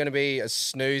either going to be a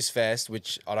snooze fest,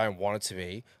 which I don't want it to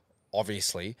be,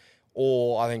 obviously,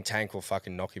 or I think Tank will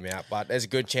fucking knock him out. But there's a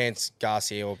good chance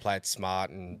Garcia will play it smart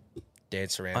and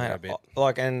dance around a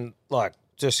bit.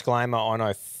 Disclaimer, I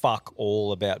know fuck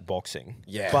all about boxing.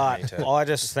 Yeah, but I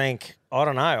just think, I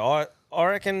don't know, I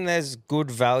reckon there's good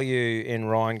value in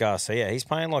Ryan Garcia. He's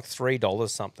paying like $3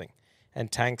 something.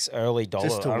 and Tank's early dollar.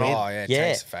 Just to And win. Oh, yeah,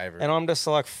 Tank's a favourite. And I'm just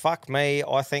like, fuck me.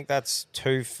 I think that's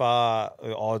too far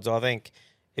odds. I think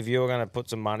if you were going to put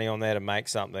some money on there to make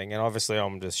something, and obviously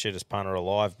I'm the shittest punter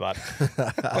alive, but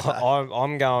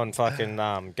I'm going fucking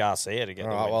Garcia to get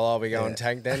All the right, win. well, I'll be going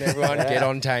Tank then, everyone. Get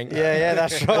on Tank. Yeah,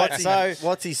 that's right.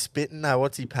 What's he spitting? No,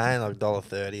 what's he paying? Like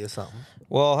 $1.30 or something?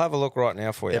 Well, I'll have a look right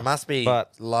now for you. It must be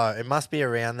low. It must be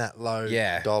around that low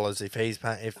dollars if he's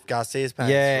paying. If Garcia's paying,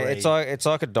 Yeah, $3. it's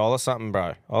like $1 something,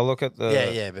 bro. I'll look at the.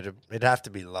 Yeah, but it'd have to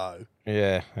be low.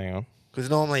 Yeah, hang on. Because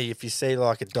normally, if you see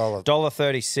like $1,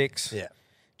 $1.36. yeah,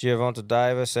 Giovanni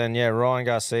Davis and Ryan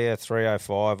Garcia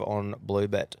 305 on Blue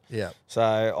Bet. yeah,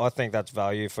 So I think that's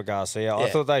value for Garcia. I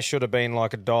thought they should have been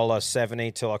like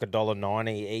 $1.70 to like $1.90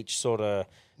 each sort of.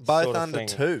 both sort of under thing.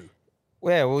 2.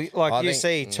 Yeah, well, like I you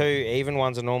think- see, two even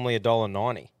ones are normally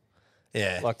 $1.90.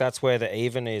 Yeah, Like that's where the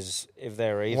even is if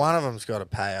they're even. one of them's got to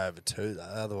pay over 2 though.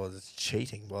 Otherwise, it's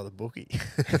cheating by the bookie.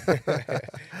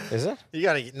 Is it? You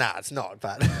got to. Nah, it's not.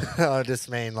 But I just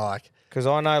mean like. Because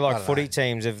I know like I don't footy know.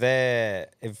 teams,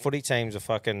 if footy teams are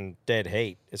fucking dead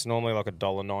heat, it's normally like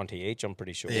 $1.90 each. I'm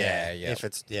pretty sure. Yeah, yeah. If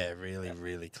it's really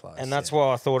really close. And that's yeah.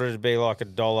 why I thought it'd be like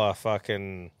 $1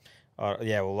 fucking.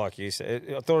 Well, like you said,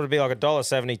 I thought it'd be like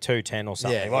 $1.70, $2.10 or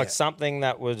something, Yeah, like yeah. something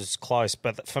that was close.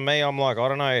 But for me, I'm like, I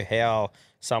don't know how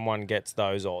someone gets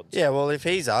those odds. Yeah, well, if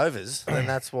he's overs, then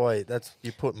that's why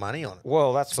you put money on it.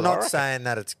 Well, that's It's what I not reckon. saying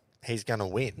that he's going to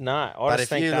win. No, I but just if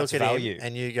think you that's look at value. him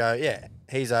and you go, yeah,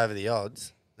 he's over the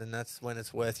odds, then that's when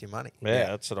it's worth your money. Yeah,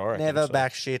 that's what I reckon. Never so.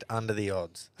 back shit under the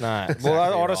odds. No,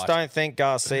 well, I just right. don't think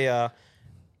Garcia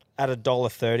at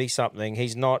 $1.30 something.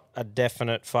 He's not a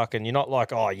definite fucking. You're not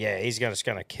like, oh yeah, he's just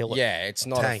going to kill it. Yeah, it's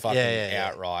not Tank, a fucking yeah.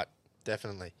 outright.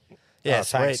 Definitely. Oh, Yeah,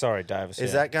 Tank, sweet. sorry, Davis.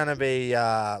 Is that going to be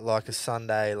like a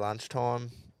Sunday lunchtime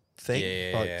thing?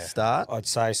 Yeah, like yeah. start? I'd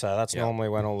say so. That's normally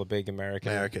when all the big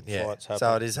American yeah. flights happen.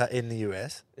 So it is in the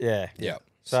US. Yeah. Yeah.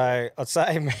 So I'd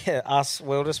say us,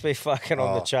 we'll just be fucking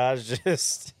on the Oh. charge.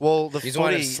 Just Well, the He's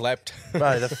one footy, who slept.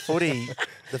 bro, the footy,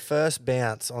 the first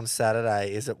bounce on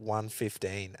Saturday is at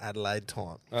 1:15 Adelaide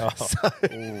time. Oh. So,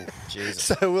 Jesus.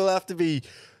 so we'll have to be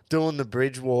doing the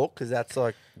bridge walk because that's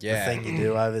like Yeah. the thing you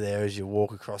do over there is you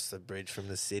walk across the bridge from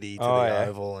the city to Oh, the yeah.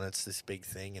 oval, and it's this big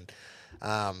thing. And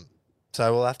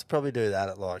so we'll have to probably do that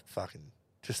at like fucking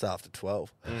just after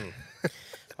 12.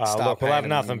 Look, we'll paying have a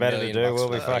nothing better to million do. bucks We'll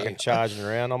for be that. fucking charging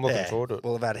around. I'm looking Yeah. forward to it.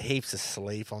 We'll have had heaps of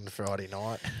sleep on Friday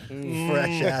night.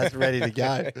 Fresh ass, ready to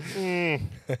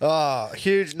go. Oh,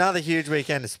 another huge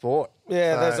weekend of sport.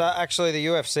 Yeah, So- there's actually the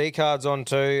UFC cards on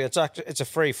too. It's a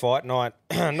free fight night.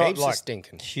 Not Heaps of like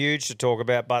stinking. huge to talk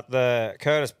about, but the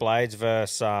Curtis Blades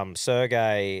versus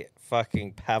Sergey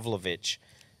fucking Pavlovich.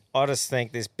 I just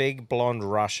think this big blonde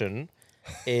Russian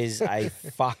is a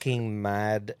fucking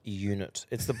mad unit.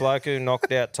 It's the bloke who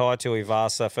knocked out Tai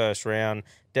Tuivasa first round,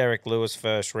 Derek Lewis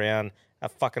first round,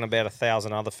 fucking about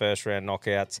 1,000 other first round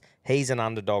knockouts. He's an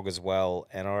underdog as well,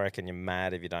 and I reckon you're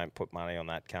mad if you don't put money on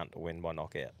that cunt to win by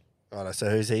knockout. Righto, so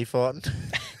who's he fighting?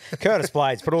 Curtis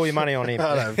Blades, put all your money on him.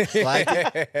 Righto,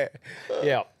 Blake.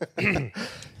 Yeah.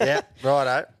 Yeah,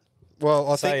 righto.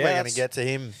 Well, I think we're going that's- to get to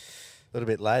him a little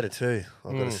bit later too.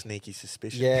 I've got a sneaky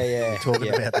suspicion. Yeah, yeah. We're talking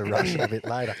Yeah. about the Russian a bit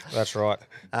later. That's right.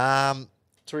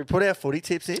 So we put our footy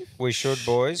tips in. We should,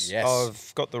 boys. Yes.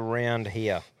 I've got the round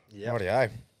here. Rightio.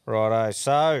 Righto.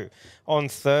 So on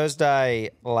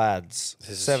Thursday, lads,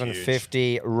 is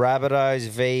 7:50, Rabbitohs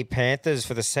v Panthers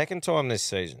for the second time this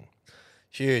season.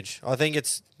 Huge. I think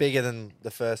it's bigger than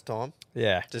the first time,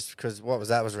 Yeah. just because what was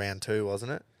that? Was round 2,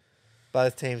 wasn't it?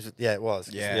 Both teams, yeah, it was.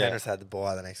 'cause Yeah. Penrith had the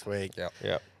bye the next week. Yep.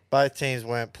 Yeah. Both teams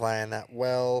weren't playing that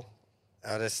well.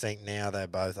 I just think now they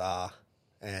both are,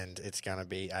 and it's going to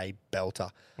be a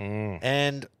belter.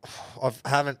 And I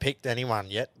haven't picked anyone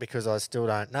yet because I still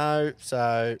don't know,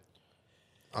 so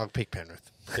I'll pick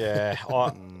Penrith. Yeah.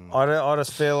 I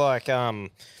just feel like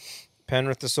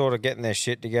Penrith are sort of getting their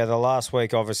shit together. Last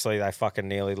week, obviously, they fucking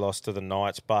nearly lost to the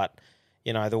Knights, but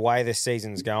you know, the way this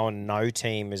season's going, no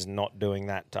team is not doing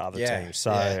that to other Yeah, teams.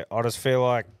 So yeah. I just feel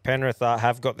like Penrith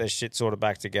have got their shit sort of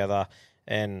back together.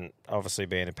 And obviously,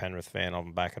 being a Penrith fan,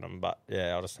 I'm backing them. But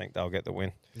yeah, I just think they'll get the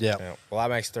win. Yeah. Yeah. Well,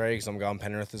 that makes 3 because I'm going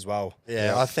Penrith as well.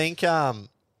 Yeah, I think,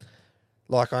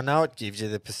 like, I know it gives you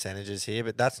the percentages here,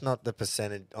 but that's not the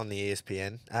percentage on the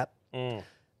ESPN app.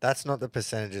 That's not the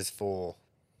percentages for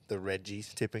the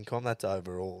Reggie's tipping com. That's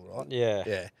overall, right? Yeah.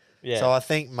 Yeah. Yeah. So I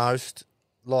think most,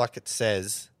 like it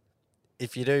says,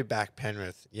 if you do back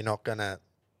Penrith, you're not going to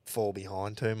fall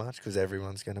behind too much because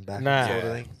everyone's going to back Nah. them sort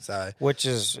of thing. So, Which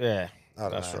is, yeah. I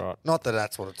don't That's know. right. Not that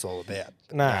that's what it's all about.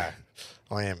 No.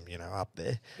 I am, up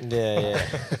there. Yeah.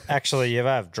 Actually, you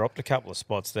have dropped a couple of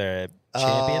spots there,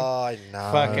 champion. Oh, I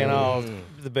know. Fucking old,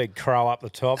 the big crow up the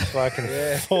top,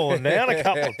 fucking falling down a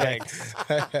couple of pegs.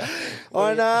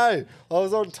 I know. I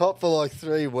was on top for like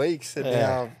 3 weeks and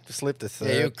now I've slipped to third.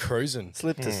 Yeah, you're cruising.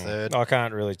 Slipped to third. I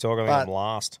can't really talk. I think But- I'm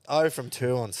last. 0 from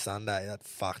 2 on Sunday. That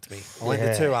fucked me. I went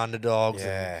to 2 underdogs.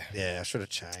 Yeah. And, I should have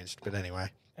changed. But anyway.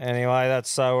 Anyway, that's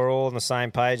so we're all on the same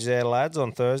page there, lads,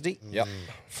 on Thursday. Yep.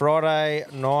 Friday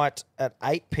night at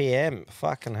 8 p.m.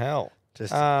 Fucking hell.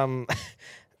 Just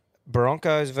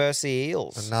Broncos versus the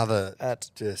Eels. another At-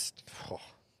 oh,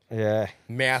 Yeah.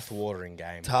 Mouth-watering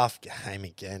game. tough game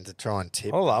again to try and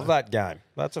tip. I love that game.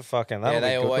 That's a fucking, that'll Yeah,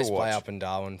 they be good always to watch. play up in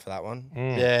Darwin for that one.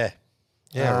 Yeah.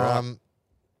 Yeah, right.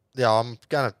 Yeah, I'm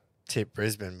going to tip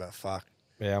Brisbane, but fuck.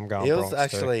 Yeah, I'm going Eels Bronx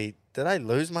actually, did they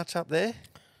lose much up there?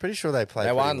 Pretty sure they played They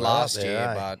pretty won well last up there, year,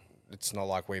 eh? but it's not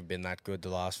like we've been that good the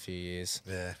last few years.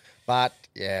 Yeah. But,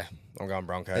 yeah, I'm going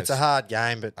Broncos. It's a hard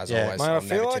game, but As yeah. always. Mate, I I'll feel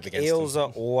never like tip against Eels them.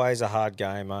 are always a hard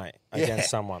game, mate, against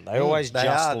someone. They always They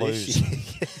just are this lose.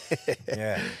 year.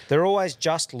 Yeah. They're always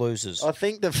just losers. I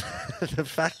think the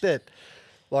fact that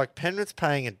like Penrith's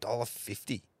paying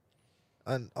 $1.50,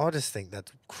 and I just think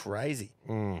that's crazy.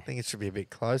 I think it should be a bit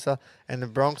closer. And the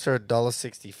Bronx are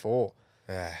 $1.64,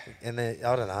 Yeah. and I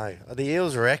don't know. The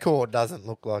Eels' record doesn't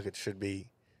look like it should be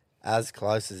as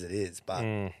close as it is, but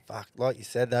fuck, like you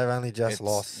said, they've only just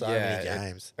lost so many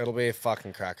games. It'll be a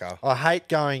fucking cracker. I hate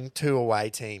going 2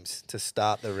 away teams to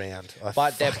start the round.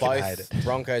 But they're fucking hate both, it.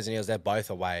 Broncos and Eels, they're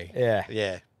both away. Yeah.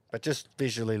 Yeah, but just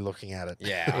visually looking at it.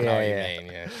 Yeah, I know what Yeah. you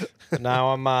mean, yeah.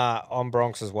 No, I'm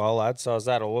Bronx as well, lads. So is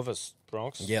that all of us,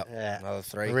 Bronx? Yep. Yeah. Another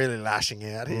 3. Really lashing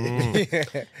out here.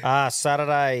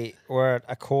 Saturday, we're at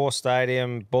Accor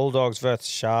Stadium, Bulldogs versus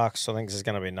Sharks. I think this is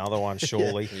going to be another one,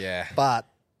 surely. Yeah. But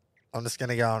I'm just going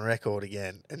to go on record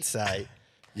again and say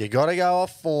you got to go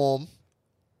off form.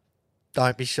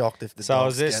 Don't be shocked if the So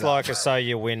Dogs is this get like up. a so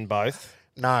you win both?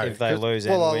 No. If they 'cause- lose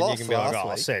well, I and win, you lost can be like, last oh,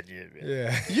 I week. said you.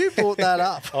 Yeah. You brought that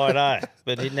up. I know,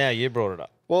 but now you brought it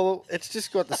up. Well, it's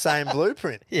just got the same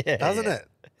blueprint, Yeah, doesn't yeah. it?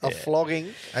 A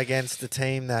flogging against the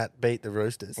team that beat the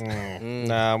Roosters.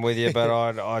 No, I'm with you, but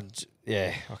I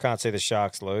can't see the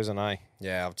Sharks losing, eh?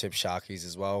 Yeah, I've tipped Sharkies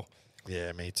as well.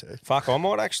 Yeah, me too. Fuck, I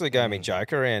might actually go me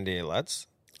joker around here, lads.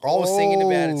 I was thinking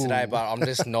about it today, but I'm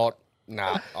just not.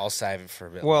 Nah, I'll save it for a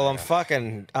bit Well, I'm later.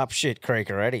 fucking up shit creek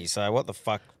already, so what the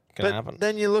fuck can But happen?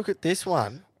 then you look at this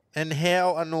one, and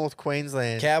how are North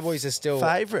Queensland Cowboys are still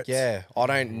favourites? Yeah, I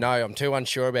don't know. I'm too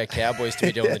unsure about Cowboys to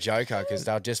be doing the Joker because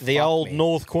they'll just The fuck old me.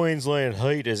 North Queensland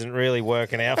heat isn't really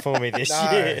working out for me this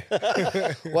No.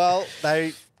 year. Well,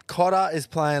 Cotter is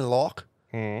playing lock,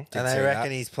 and see they reckon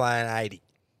that. he's playing 80.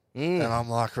 And I'm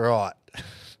like, right,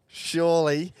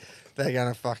 surely they're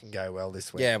going to fucking go well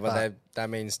this week. Yeah, but that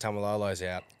means Tamalolo's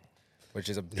out, which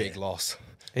is a big loss.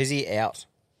 Is he out?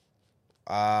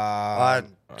 I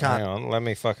Hang can't. on, let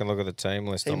me fucking look at the team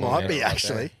list. He I'm might on be here.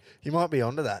 actually. He might be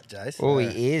onto that, Jace. Oh,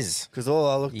 he is. Because all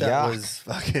I looked at Yuck. was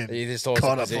fucking You just thought it's a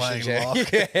Cotter position playing lock.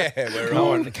 check. Yeah, we're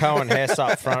on. Cohen Hess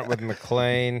up front with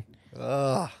McLean.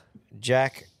 Ugh.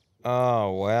 Jack.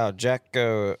 Oh, wow. Jack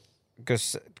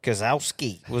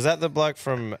Gazowski. Was that the bloke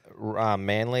from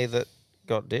Manly that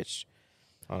got ditched?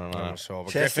 I don't know. I'm not sure.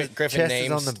 But Chester- Griffin Chester's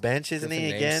Neem's- on the bench, isn't he,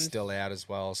 Griffin Neem's again? still out as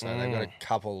well, so they've got a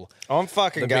couple. I'm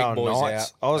fucking The big going boys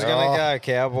Knights. out. I was going Oh. to go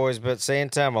Cowboys, but seeing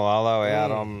Tamalolo out,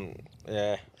 I'm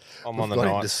on the Got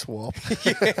him to Knights. swap.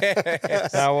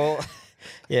 No, well,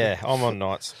 yeah, I'm on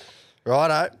Knights.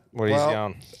 Righto. What are you Well,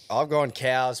 going? I've gone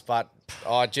Cows, but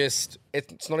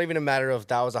it's not even a matter of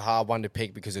that was a hard one to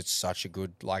pick because it's such a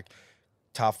good,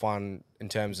 tough one in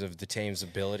terms of the team's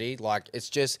ability. It's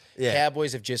just Yeah.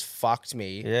 Cowboys have just fucked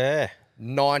me Yeah.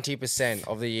 90%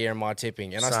 of the year in my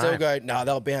tipping. And I still Same. go, no,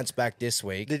 they'll bounce back this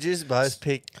week. Did you both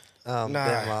pick them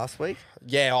last week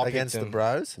Yeah, I against picked the them.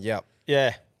 Bros? Yep.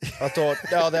 Yeah. I thought,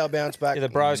 no, they'll bounce back. Yeah, the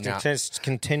bros Nah.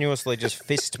 continuously just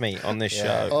fist me on this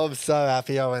show. I'm so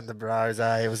happy I went the Bros,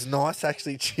 eh? It was nice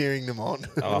actually cheering them on.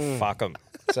 Oh, fuck them.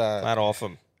 So, That off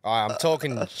them. I'm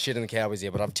talking shit in the Cowboys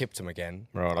here, but I've tipped them again.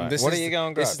 Righto. This What is are you the-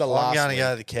 going, This Greg? is the I'm last going to week.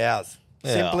 go the Cows.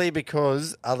 Yeah. Simply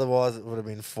because otherwise it would have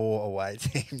been 4 away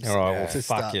teams. All right, well, to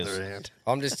fuck start yous. the round.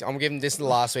 I'm giving this the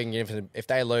last week. And if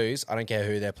they lose, I don't care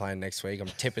who they're playing next week. I'm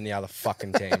tipping the other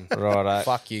fucking team. Righto.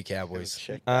 Fuck you, Cowboys.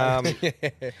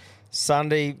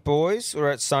 Sunday, boys,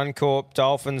 we're at Suncorp.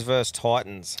 Dolphins versus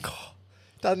Titans.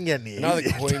 Doesn't get any Another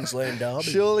easier. Queensland derby.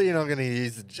 Surely you're not going to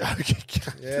use the joke.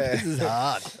 Yeah. This is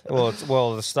hard.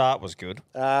 Well, the start was good.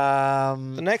 The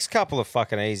next couple are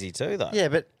fucking easy too, though. Yeah,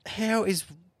 but how is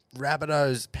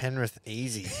Rabbitohs, Penrith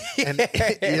easy, and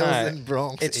Eels No, and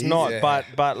Bronx. It's easy. not,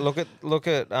 but look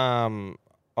at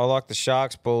I like the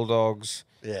Sharks, Bulldogs,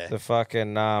 Yeah. the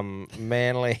fucking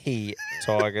Manly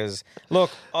Tigers.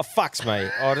 Look, fucks me.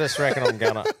 I just reckon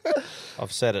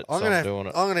I've said it, I'm doing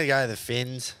it. I'm gonna go the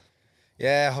Finns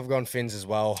Yeah, I've gone Finns as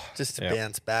well. just to Yep.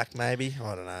 bounce back. Maybe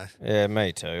I don't know. Yeah,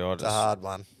 me too. It's a hard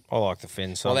one. I like the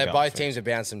Finns. So Well, I'm they're going both Finns. teams are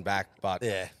bouncing back, but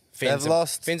Yeah, Finns they've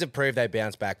lost. Finns have proved they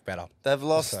bounce back better. They've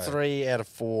lost So- 3 out of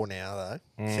 4 now,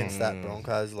 though. Since that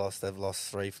Broncos loss, they've lost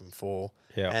 3 from 4.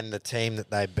 Yeah. And the team that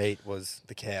they beat was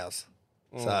the Cows.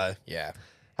 So Yeah.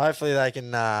 hopefully they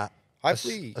can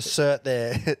Hopefully- assert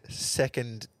their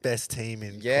second best team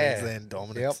in Yeah. Queensland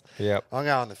dominance. Yep, I'm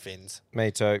going the Finns. me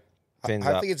too. Finns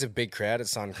I up. think it's a big crowd at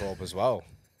Suncorp as well.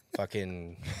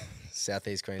 Fucking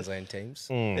Southeast Queensland teams.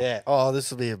 Yeah. Oh,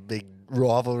 this will be a big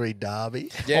rivalry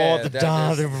derby. Yeah, the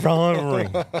that is- rivalry.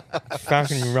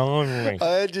 Fucking rivalry. I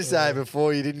heard you say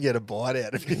before you didn't get a bite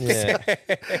out of it. Yeah.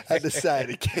 Had to say it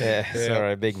again. Yeah,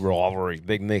 sorry, big rivalry.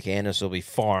 Big Mick Ennis will be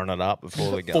firing it up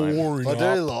before the game. I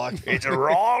do like It's a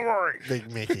rivalry. Big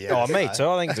Mickey. Oh, Ennis, me though. too.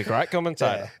 I think he's a great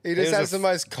commentator. He just was has a the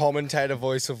most commentator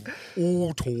voice of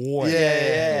all time.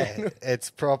 Yeah. It's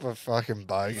proper fucking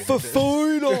bogan.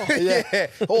 Fafuna. Yeah.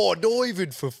 Oh, not even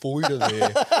Fafuna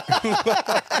there.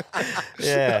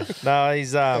 Yeah, no,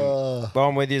 he's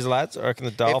I'm with you, lads. I reckon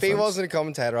the Dolphins. If he wasn't a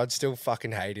commentator, I'd still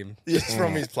fucking hate him. Just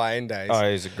from his playing days. oh,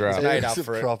 he's a great. He's made It's up a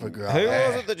for it. proper grub. Who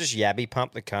was it that just yabby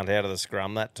pumped the cunt out of the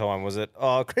scrum that time? Was it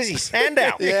Chrissy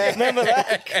Sandow? Yeah. Remember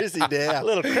that? Chrissy Dow.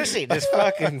 Little Chrissy just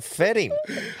fucking fed him.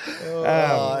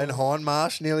 And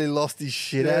Hindmarsh nearly lost his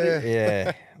shit at him.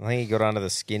 Yeah, I think he got under the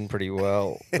skin pretty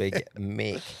well. Big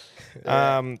Mick.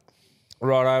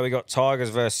 Righto, we got Tigers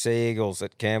versus Sea Eagles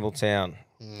at Campbelltown.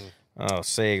 Oh,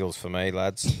 Sea Eagles for me,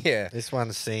 lads. Yeah. This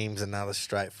one seems another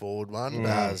straightforward one. but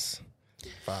Does.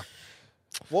 Fuck.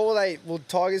 What will they? Will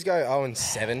Tigers go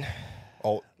 0-7?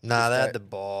 Oh, No, they if had the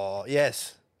ball.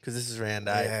 Yes, because this is round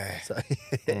 8. Yeah. So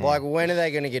Like, when are they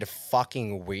going to get a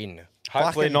fucking win?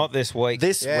 Hopefully Fucking- not this week.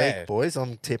 this Yeah. week, boys,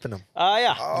 I'm tipping them. Oh,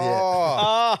 yeah.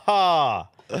 Oh, Ah,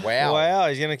 wow. wow,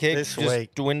 he's going to keep This just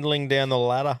week. dwindling down the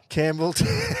ladder.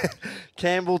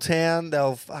 Campbelltown,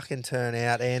 they'll fucking turn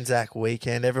out. Anzac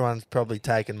weekend. Everyone's probably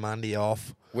taking Monday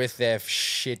off. With their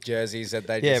shit jerseys that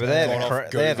they Yeah, just but they're got the,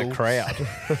 off they're the Google. crowd.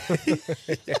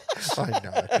 I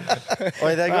know.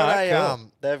 Wait, they got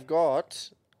cool. they've got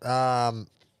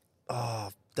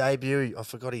debut. I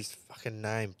forgot his fucking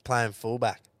name. Playing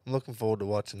fullback. I'm looking forward to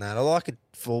watching that. I like a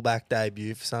fullback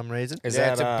debut for some reason. Is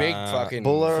that a big uh, fucking...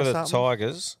 Buller For or the something?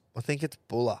 Tigers. I think it's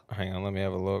Buller. Hang on, let me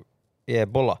have a look. Yeah,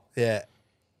 Buller. Yeah.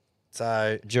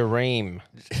 So Jareem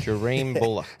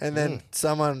Buller. and then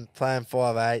someone playing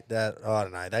 5'8" that I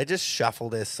don't know. They just shuffle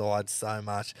their sides so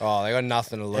much. Oh, they got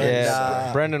nothing to lose. Yeah,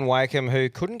 And, Brendan Wakeham, who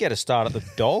couldn't get a start at the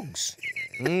Dogs.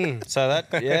 So that,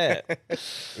 yeah.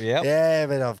 Yep. Yeah,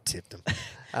 but I've tipped them.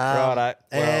 Righto. Well-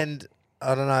 And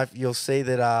I don't know if you'll see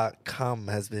that Cum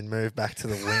has been moved back to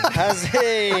the wing. Has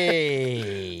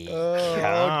he?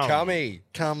 Oh, Cummy.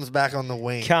 Cum's back on the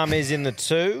wing. Cum is in the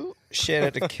 2. Shout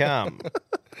out to Cum.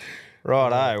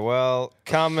 Righto. Well,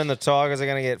 Cum and the Tigers are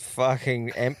going to get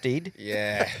fucking emptied.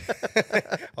 Yeah.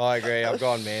 I agree. I've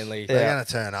gone Manly. They're Yeah. going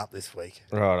to turn up this week.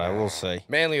 Righto, we'll see.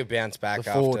 Manly will bounce back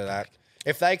The forward after that.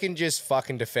 If they can just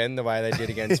fucking defend the way they did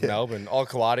against Melbourne,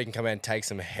 Kawadi can come out and take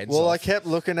some heads Well, I off. kept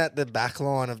looking at the back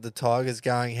line of the Tigers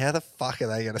going, how the fuck are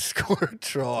they going to score a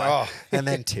try? Oh. And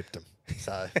then tipped them.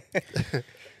 So,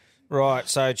 Right,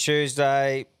 so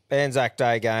Tuesday, Anzac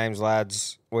Day games,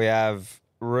 lads. We have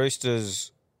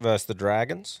Roosters versus the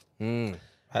Dragons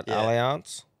at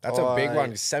Allianz. That's a big I-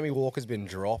 one. Sammy Walker's been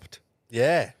dropped.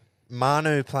 yeah.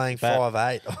 Manu playing That-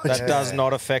 5'8". That does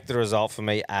not affect the result for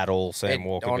me at all, Sam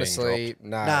Walker being honestly, dropped.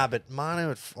 no. Nah, but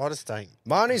Manu, I just don't.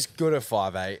 Manu's good at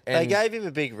 5'8". They And gave him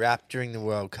a big rap during the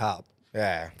World Cup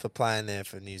yeah. for playing there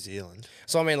for New Zealand.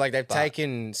 So, I mean, like, they've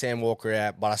taken Sam Walker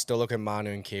out, but I still look at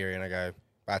Manu and Kiri and I go,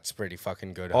 that's pretty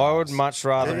fucking good. I would halves. much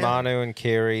rather Yeah. Manu and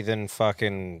Kiri than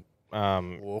fucking.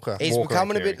 Walker. He's Walker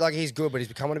becoming a and bit, like, he's good, but he's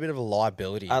becoming a bit of a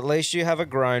liability. At least you have a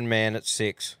grown man at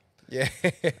 6. yeah.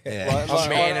 Yeah. A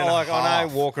man and a I know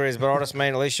half. Walker is, but I just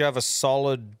mean at least you have a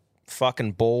solid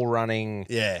fucking ball running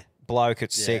Yeah. bloke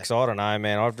at 6. I don't know,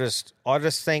 man. I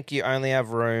just think you only have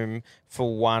room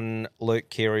for one Luke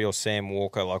Keary or Sam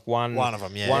Walker. Like one One of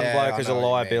 'em, yeah. One Yeah, bloke I who's a know what you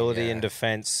mean, liability yeah. in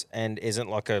defence and isn't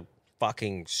like a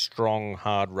fucking strong,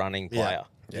 hard running player.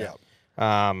 Yeah.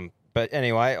 But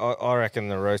anyway, I reckon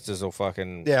the Roosters will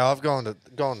fucking. Yeah, I've gone to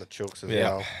Chooks as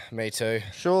Yeah. well. Me too.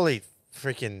 Surely,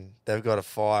 freaking, they've got to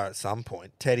fire at some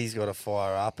point. Teddy's got to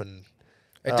fire up, and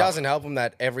It doesn't help him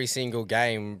that every single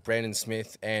game, Brandon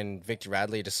Smith and Victor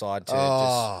Radley decide to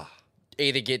just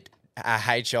either get a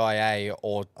HIA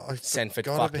or send for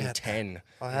fucking 10.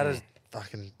 I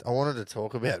wanted to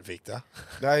talk about Victor.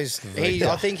 I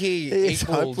think he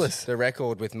equaled hopeless. the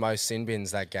record with most sin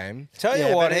bins that game. Tell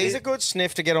you what, he's a good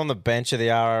sniff to get on the bench of the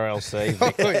RRLC,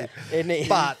 Victor. Isn't he?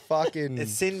 But fucking a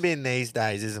sin bin these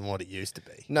days isn't what it used to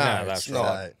be. no, that's it's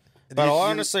not. So, But I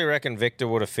honestly reckon Victor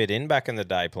would have fit in back in the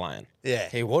day playing. yeah,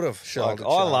 He would have. Shoulder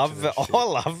Like, I charges and shit.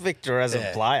 love Victor as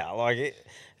a player.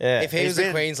 If he was a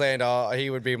been- Queenslander, he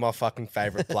would be my fucking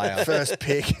favourite player. First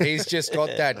pick. He's just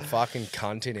got that fucking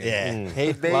cunt in him. Yeah,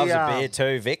 he'd be. loves a beer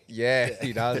too, Vic. Yeah,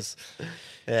 he does.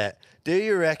 Yeah. Do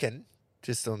you reckon,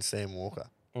 just on Sam Walker,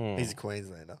 he's a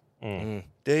Queenslander, do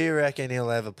you reckon he'll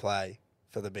ever play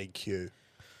for the big Q?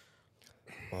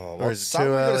 Or is it Something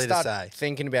too we've gotta early to start say?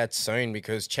 thinking about soon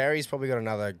because Cherry's probably got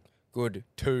another good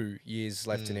 2 years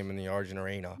left in him in the Origin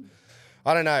arena.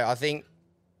 I don't know. I think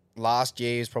last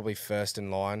year he was probably first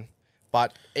in line.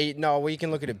 But we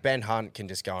can look at it. Ben Hunt can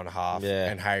just go on half,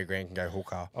 and Harry Green can go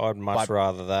hooker. I'd much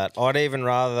rather that. I'd even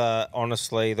rather,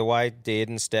 honestly, the way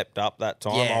Dearden stepped up that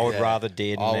time, I would rather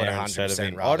Dearden I would there instead of 100%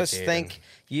 him. I rather just Dearden. think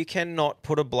you cannot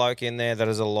put a bloke in there that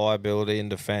is a liability in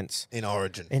defence. In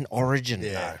Origin. In Origin,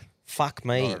 Yeah. no. Fuck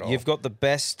me. Not at all. You've got the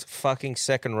best fucking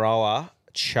second rower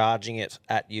charging it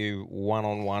at you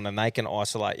one-on-one, and they can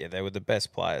isolate you. They're with the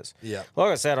best players. Yeah.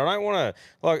 Like I said, I don't want to...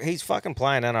 Like, he's fucking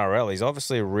playing NRL. He's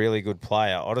obviously a really good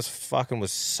player. I just fucking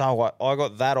was so... I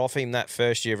got that off him that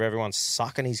first year of everyone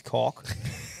sucking his cock.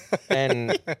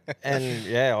 and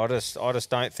yeah, I just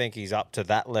don't think he's up to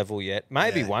that level yet.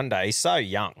 Maybe one day. He's so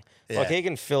young. Like, he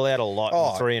can fill out a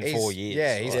lot in 3 and 4 years.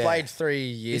 Yeah, he's Like, played 3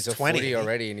 years He's of 20, footy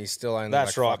already, and he's still only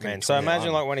that's like right, fucking man. So 21.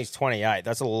 imagine like when he's 28,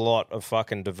 that's a lot of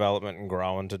fucking development and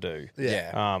growing to do.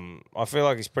 Yeah. I feel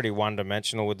like he's pretty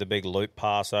one-dimensional with the big loop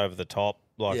pass over the top.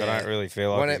 Like, I don't really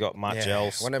feel like he's got much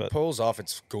else. When it but- pulls off,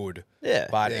 it's good. Yeah.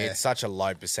 But Yeah. it's such a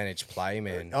low percentage play,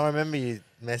 man. I remember you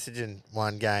messaging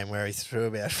one game where he threw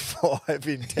about 5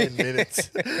 in 10 minutes.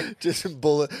 Just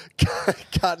bullet,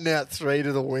 cutting out 3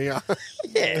 to the winger.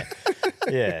 yeah.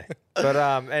 Yeah. But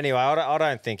anyway, I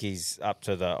don't think he's up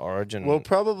to the Origin. We'll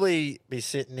probably be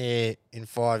sitting here in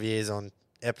 5 years on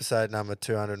episode number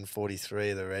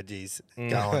 243 of the Reggies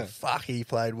going, fuck, he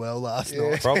played well last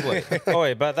night. Probably. Oh,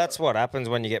 yeah, but that's what happens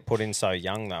when you get put in so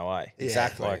young, though, eh?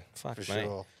 Exactly. Like, fuck For me.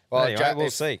 sure. Well, Anyway, we'll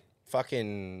if see.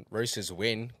 Fucking Roosters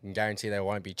win, I can guarantee they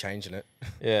won't be changing it.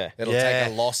 Yeah. It'll Yeah.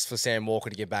 take a loss for Sam Walker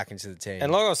to get back into the team.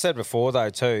 And like I said before, though,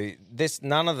 too,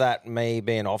 none of that me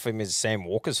being off him is Sam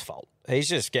Walker's fault. He's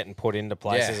just getting put into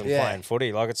places and Yeah. playing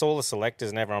footy. Like, it's all the selectors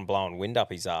and everyone blowing wind up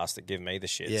his ass that give me the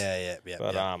shits. Yeah.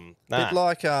 But, Nah. nah. Bit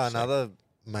like another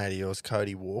mate of yours,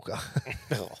 Cody Walker.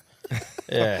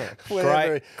 Yeah.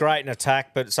 Whenever- great in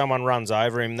attack, but someone runs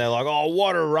over him. They're like, oh,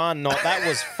 what a run. Not That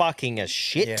was fucking a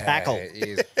shit tackle.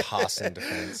 He is passing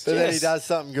defence. But then he Yes. does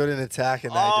something good in attack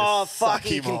and they Oh, just fuck, suck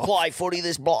he him can off. play footy,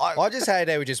 this bloke. I just hate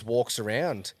how he just walks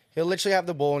around. He'll literally have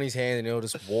the ball in his hand and he'll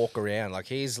just walk around. Like,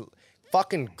 he's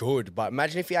fucking good. But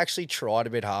imagine if he actually tried a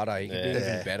bit harder. He could do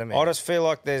even better, man. I just feel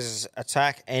like there's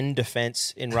attack and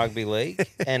defence in rugby league.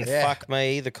 And fuck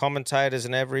me, the commentators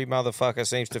and every motherfucker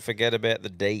seems to forget about the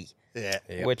D. Yeah.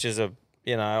 Which is I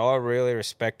really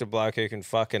respect a bloke who can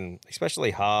fucking,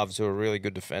 especially halves who are really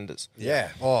good defenders. Yeah.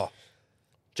 Oh,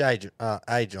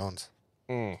 A. Johns.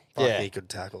 Fuck, Yeah. he could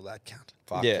tackle that cunt.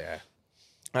 Fuck Yeah. yeah.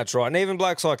 That's right. And even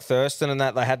blokes like Thurston and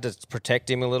that, they had to protect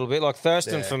him a little bit. Like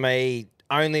Thurston for me,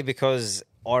 only because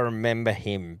I remember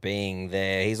him being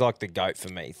there. He's like the GOAT for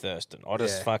me, Thurston. I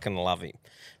just fucking love him.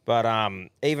 But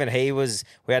even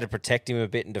we had to protect him a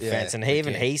bit in defence. Yeah,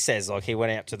 And he says, like, he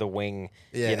went out to the wing,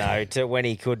 Yeah. to when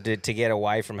he could to get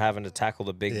away from having to tackle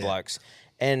the big blokes.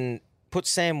 And put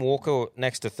Sam Walker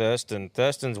next to Thurston.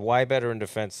 Thurston's way better in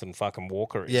defence than fucking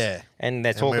Walker is. Yeah. And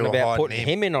they're And we talking were about hiding putting him.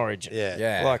 him in Origin. Yeah.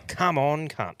 Yeah. Like, come on,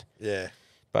 cunt. Yeah.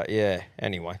 But yeah,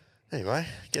 anyway. Anyway,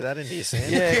 get that into your Sam.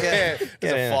 Yeah, Just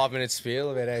get a in. 5-minute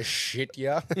spiel about how shit you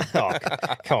are. Oh,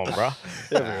 come on, bro.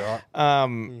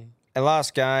 And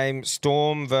last game,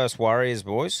 Storm versus Warriors,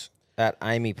 boys, at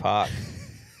Amy Park.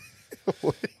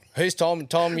 Who's Tom?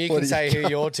 Tom, you can say who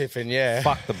you're tipping, yeah.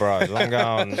 Fuck the Bros. I'm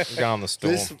going the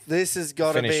Storm. This has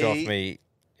got to Finish be off me.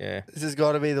 Yeah. This has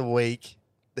got to be the week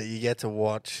that you get to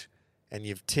watch, and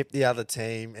you've tipped the other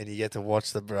team, and you get to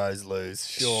watch the Bros lose.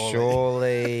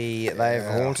 Surely they've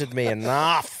haunted me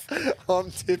enough.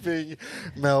 I'm tipping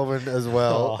Melbourne as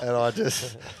well, and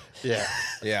Yeah.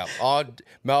 Yeah.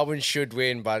 Melbourne should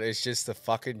win, but it's just the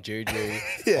fucking juju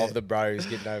of the bros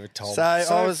getting over Tom. So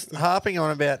I was harping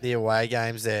on about the away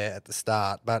games there at the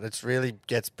start, but it's really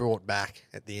gets brought back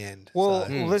at the end. Well,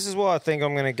 So- this is why I think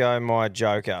I'm going to go my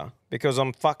joker, because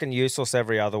I'm fucking useless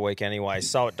every other week anyway,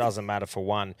 so it doesn't matter for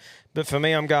one. But for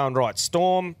me, I'm going, right,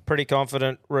 Storm, pretty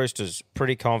confident. Roosters,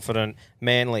 pretty confident.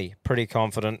 Manly, pretty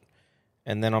confident.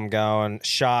 And then I'm going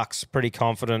Sharks, pretty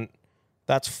confident.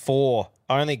 That's 4.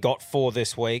 I only got 4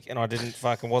 this week, and I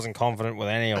wasn't confident with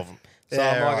any of them. So Yeah,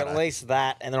 I'm like, righto. at least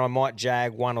that, and then I might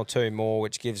jag 1 or 2 more,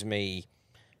 which gives me,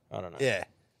 I don't know. Yeah.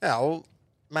 Yeah, well,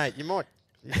 mate, you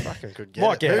fucking could get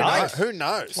Might it. get Who eight. knows? Who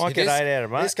knows? Might get 8 out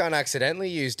of mate. This guy accidentally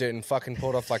used it and fucking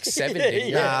pulled off like 7, didn't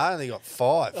you? Nah, I only got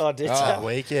 5 Oh, did that you?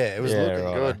 week. Yeah, it was Yeah, looking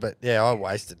righto. good, but yeah, I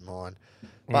wasted mine.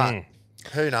 But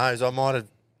who knows? I might have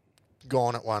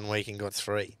gone at 1 week and got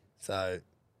 3. So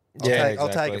I'll take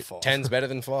exactly. a 5. 10's better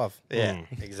than 5. Yeah,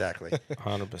 exactly.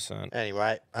 100%.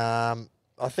 Anyway,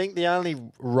 I think the only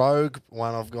rogue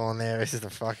one I've gone there is the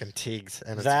fucking Tigs,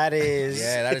 and it's That is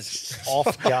Yeah, that is.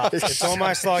 off gut. It's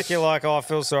almost like you're like, oh, I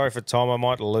feel sorry for Tom. I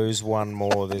might lose one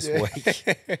more this week.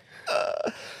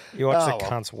 You watch the well.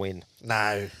 cunts win.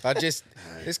 no. This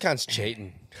cunt's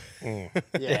cheating.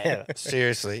 Yeah.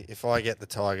 Seriously, if I get the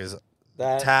Tigers,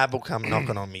 That- Tab will come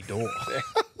knocking on me door.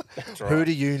 Who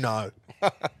do you know?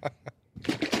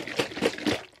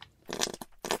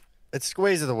 It's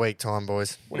squeeze of the week time,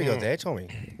 boys. What do you got there, Tommy?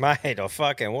 Mate, what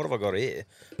have I got here?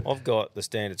 I've got the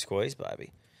standard squeeze,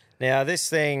 baby. Now, this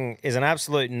thing is an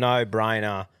absolute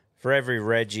no-brainer for every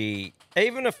Reggie.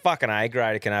 Even a fucking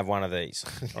A-grader can have one of these,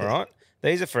 all right?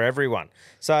 These are for everyone.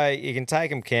 So you can take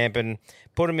them camping,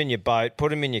 put them in your boat, put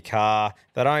them in your car.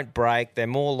 They don't break. They're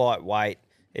more lightweight.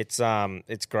 It's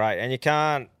great. And you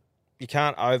can't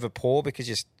over pour because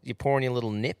you're pouring your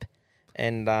little nip.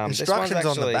 And this one's Instructions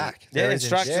on the actually, back. Yeah, There is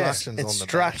instructions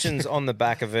instructions on the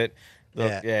back of it. Look,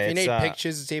 Yeah. yeah, If you it's, need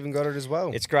pictures, it's even got it as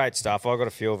well. it's great stuff. I got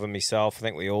a few of them myself. I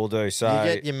think we all do. So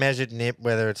You get your measured nip,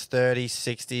 whether it's 30,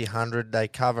 60, 100. They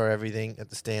cover everything at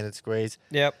the standard squeeze.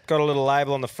 yep, got a little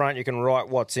label on the front. You can write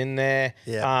what's in there.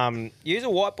 Yeah. Use a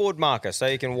whiteboard marker so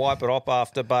you can wipe it up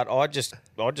after. But I just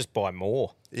buy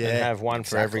more and Yeah, have one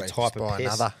for every exactly. type Just of buy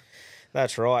piss. another.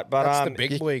 That's right. But That's the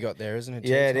big boy you got there, isn't it?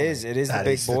 yeah, it Tommy? is. It is the That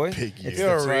big is the boy. big It's unit.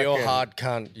 You're a the real fucking- hard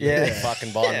cunt. Yeah. Yeah,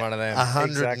 fucking buying one of them.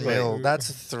 100 Exactly. mil.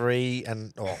 That's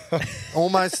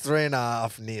almost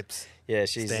 3.5 nips. Yeah,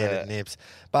 she's Standard nips.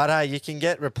 But hey, you can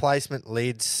get replacement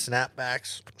lids,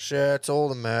 snapbacks, shirts, all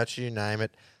the merch, you name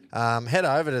it. Head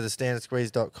over to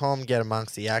thestandardsqueeze.com, get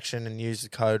amongst the action, and use the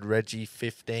code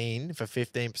Reggie15 for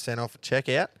 15% off at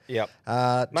checkout. Yep.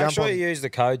 Make Jump sure on- you use the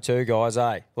code too, guys,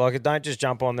 eh? Like, don't just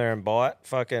jump on there and buy it.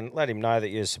 Fucking let him know that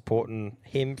you're supporting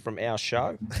him from our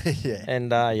show. Yeah. And,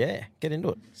 get into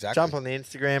it. Exactly. Jump on the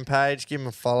Instagram page, give them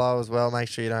a follow as well. Make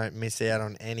sure you don't miss out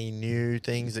on any new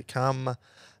things that come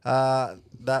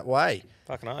that way.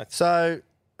 Fucking oath. So,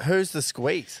 who's the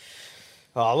squeeze?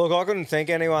 Oh, look, I couldn't think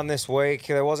anyone this week.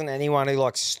 There wasn't anyone who,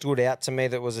 stood out to me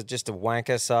that was just a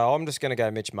wanker. So I'm just going to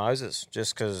go Mitch Moses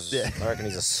just because I reckon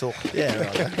he's a sook. Yeah,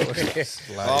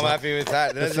 right. I'm happy with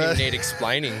that. It doesn't even need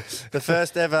explaining. The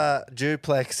first ever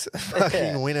duplex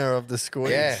fucking winner of the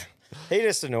squeeze. Yeah. He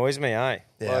just annoys me, eh?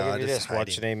 Yeah, like, I if you're just just hate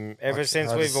watching him. Ever I since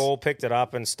just- we've all picked it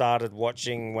up and started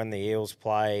watching when the Eels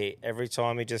play, every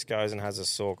time he just goes and has a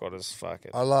sook, I just fuck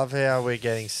it. I love how we're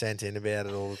getting sent in about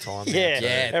it all the time. now, Yeah, too.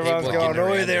 Yeah, everyone's people are going, getting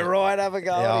oh, around they're it." right, have a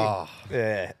go. Yeah.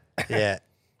 Yeah. Yeah.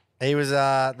 He was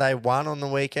they won on the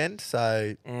weekend,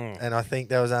 so and I think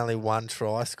there was only one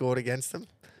try scored against them.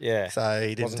 Yeah. So he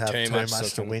didn't Wasn't have too too much much to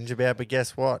something. whinge about, but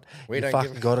guess what? We you don't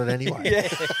fucking give- got it anyway.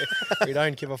 We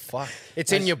don't give a fuck.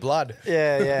 It's in your blood.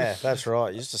 Yeah, that's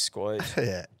right. You're just a squeeze.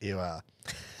 Yeah, you are.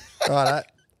 Right,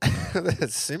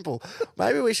 that's simple.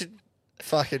 Maybe we should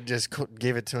fucking just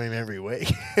give it to him every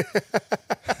week.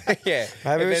 Yeah.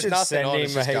 Maybe If we there's should nothing send on, him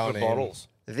it's a just heap going of in. bottles.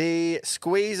 The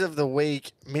Squeeze of the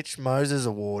Week, Mitch Moses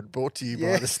Award, brought to you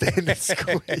by the Standard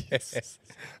Squeeze.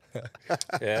 The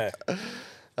Yeah.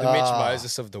 Mitch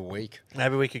Moses of the week.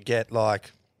 Maybe we could get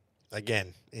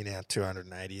again, in our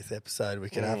 280th episode, we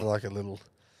could have a little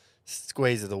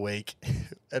Squeeze of the Week,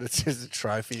 and it's just a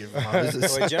trophy of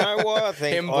Moses. Well, do you know why I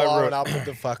think Him I blowing up with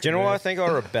the fucking. Do you know why I roof. think I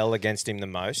rebel against him the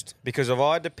most? Because if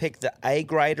I had to pick the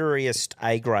A-graderiest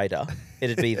A-grader,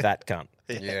 it'd be that cunt.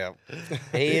 Yeah.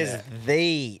 He is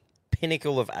the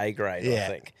pinnacle of A-grade, I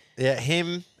think. Yeah,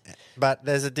 him. But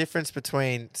there's a difference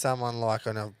between someone like,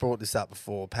 and I've brought this up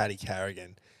before, Paddy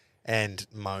Carrigan and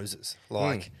Moses.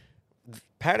 Like,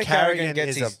 Paddy Carrigan Carrigan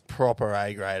gets is his... a proper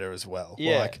A grader as well.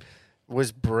 Yeah. Like,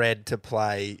 was bred to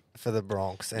play for the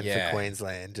Bronx and Yeah. for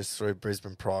Queensland just through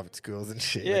Brisbane private schools and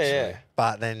shit. Yeah.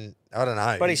 But then, I don't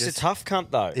know. But he he's just- a tough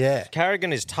cunt, though. Yeah.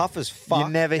 Carrigan is tough as fuck.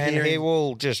 never and hear he him-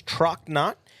 will just truck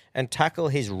nut and tackle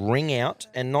his ring out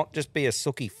and not just be a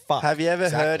sooky fuck. Have you ever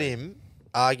heard Exactly. him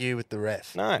argue with the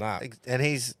ref? No. Nah. And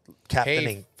he's He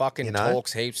captaining. fucking you know?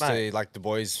 talks heaps Mate. to like the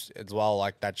boys as well,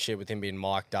 like that shit with him being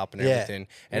mic'd up and Yeah. everything.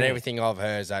 And everything I've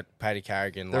heard is that Paddy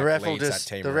Carrigan The like, ref will leads just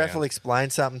that team the ref will around. explain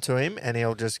something to him and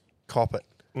he'll just cop it.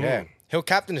 Yeah. He'll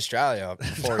captain Australia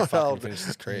before he fucking finishes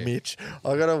his career. Mitch,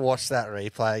 I got to watch that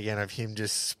replay again of him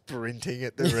just sprinting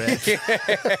at the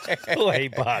ref, Oi,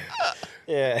 bud.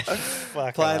 Yeah.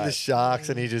 Fuck playing the right. Sharks,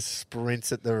 and he just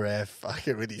sprints at the ref,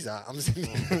 fucking with his arms.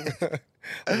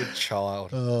 Like a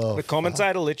child. The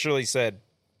commentator literally said,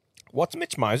 "What's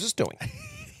Mitch Moses doing?"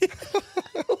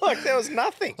 Like there was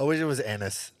nothing. I wish it was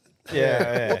Ennis.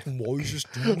 Yeah. Moses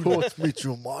doing? What's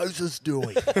Mitchell Moses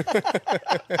doing?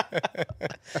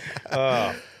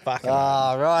 Oh, fucking.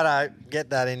 Righto, get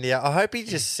that in there. I hope he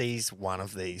just sees one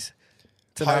of these.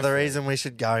 It's another Hopefully. reason we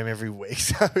should go him every week,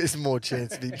 so there's more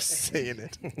chance of him seeing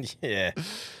it. Yeah.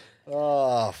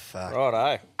 Oh, fuck.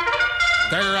 Righto.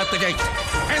 They're at the gate,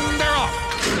 and they're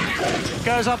off.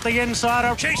 Goes up the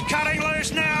inside. She's cutting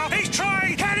loose now. He's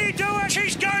trying. Can he do it?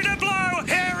 She's going to blow.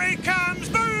 Here he comes.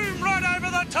 Boom! Right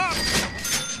over the top.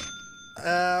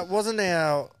 Wasn't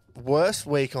our worst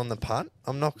week on the punt.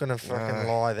 I'm not going to fucking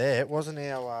lie there. It wasn't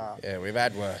our... Yeah, we've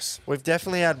had worse. We've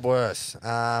definitely had worse.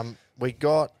 We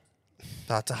got...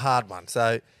 It's a hard one.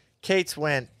 So, Keats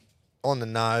went on the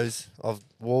nose of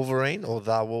Wolverine, or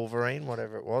the Wolverine,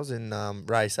 whatever it was, in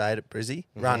race 8 at Brizzy.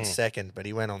 Run second, but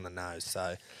he went on the nose.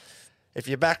 So, if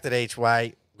you backed it each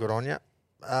way, good on you.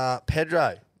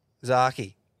 Pedro,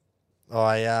 Zaki.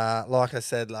 Like I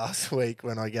said last week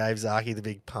when I gave Zaki the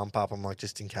big pump up, I'm like,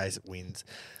 just in case it wins,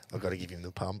 I've got to give him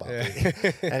the pump up.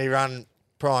 And he run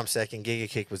prime second. Giga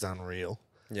kick was unreal.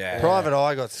 Yeah. Private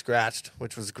Eye got scratched,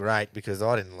 which was great because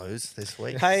I didn't lose this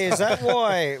week. Hey, is that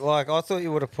why? Like, I thought you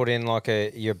would have put in like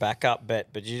your backup bet,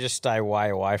 but you just stay way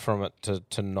away from it to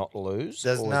not lose.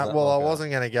 There's Or was no, that well, like I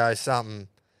wasn't going to go something,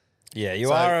 Yeah, you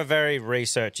So- are a very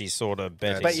researchy sort of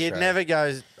betting. but you'd true. never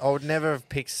go. I would never have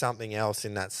picked something else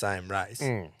in that same race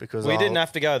because we didn't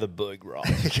have to go the big right.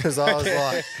 because I was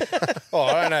like, Oh,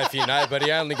 I don't know if you know, but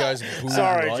he only goes.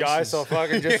 Sorry, races. Jace, I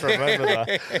fucking just remember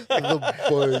that.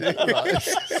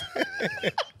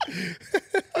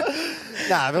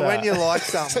 no, but when you like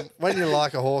something, when you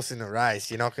like a horse in a race,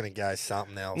 you're not going to go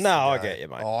something else. No, to I go, get you,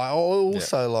 mate. Oh, I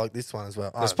also like this one as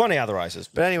well. There's plenty of other races.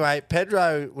 But anyway,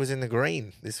 Pedro was in the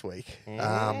green this week.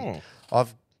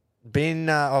 I've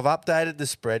updated the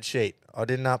spreadsheet. I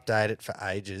didn't update it for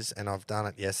ages, and I've done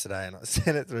it yesterday, and I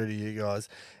sent it through to you guys.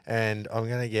 And I'm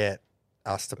going to get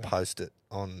us to post it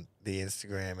on the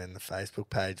Instagram and the Facebook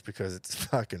page because it's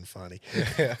fucking funny.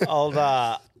 Old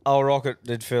Rocket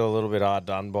did feel a little bit hard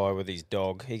done by with his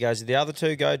dog. He goes, "Did the other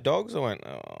two go dogs?" I went,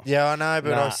 "Oh, Yeah, I know,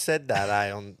 but I Nah. said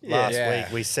that, on Yeah. last Yeah.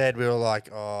 week. We said we were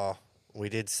like, oh, we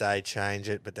did say change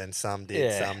it, but then some did,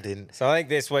 yeah." some didn't. So I think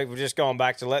this week we've just gone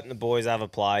back to letting the boys have a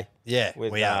play. Yeah,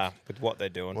 with we have. with what they're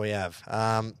doing. We have.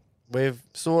 We've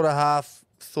sort of half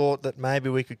thought that maybe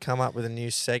we could come up with a new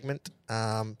segment,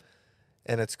 and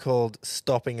it's called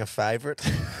Stopping a Favourite.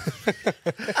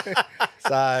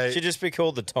 So, Should just be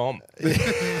called the Tom.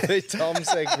 The Tom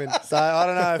segment. so I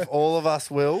don't know if all of us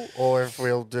will or if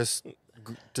we'll just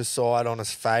decide on a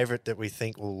favourite that we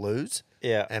think will lose.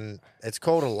 Yeah. And it's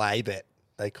called a lay bet,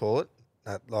 they call it.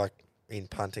 Like in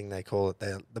punting, they call it.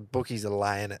 The bookies are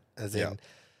laying it, as in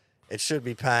it should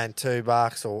be paying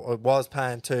 $2 or it was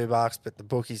paying $2, but the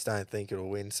bookies don't think it'll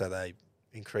win, so they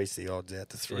increase the odds out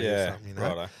to 3 or something, you know.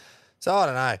 righto. So I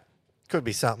don't know. Could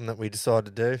be something that we decide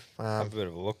to do. Have a bit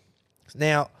of a look.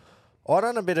 Now, I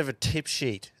done a bit of a tip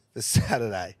sheet for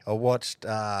Saturday. I watched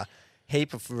a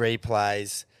heap of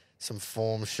replays, some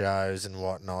form shows and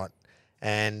whatnot,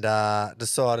 and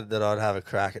decided that I'd have a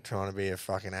crack at trying to be a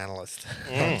fucking analyst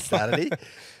on Saturday.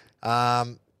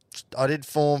 I did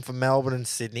form for Melbourne and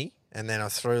Sydney, and then I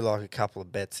threw like a couple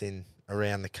of bets in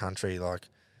around the country. Like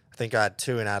I think I had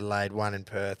 2 in Adelaide, 1 in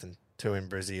Perth, and 2 in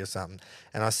Brizzy or something.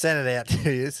 And I sent it out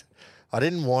to you. I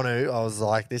didn't want to. I was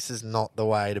like, this is not the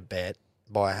way to bet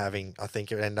by having, I think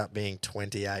it would end up being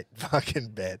 28 fucking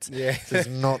bets. Yeah. This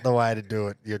is not the way to do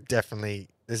it.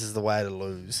 This is the way to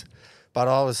lose. But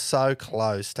I was so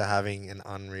close to having an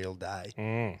unreal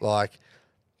day. Like,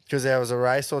 because there was a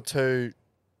race or two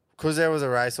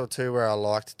where I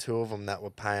liked 2 of them that were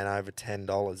paying over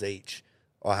 $10 each.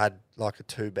 I had like a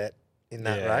 2 bet in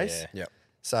that race. Yeah. Yep.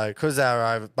 So because they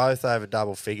were both over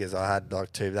double figures, I had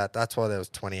like 2. That's why there was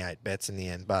 28 bets in the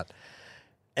end. But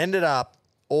ended up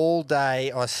all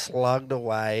day I slugged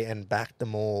away and backed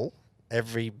them all,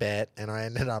 every bet, and I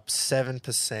ended up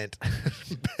 7%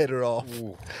 better off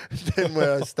than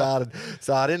where I started.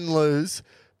 So I didn't lose,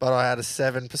 but I had a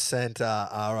 7%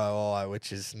 ROI,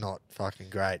 which is not fucking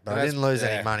great. But I didn't lose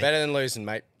any money. Better than losing,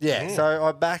 mate. Yeah, so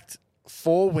I backed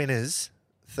 4 winners,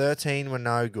 13 were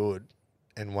no good,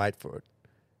 and wait for it,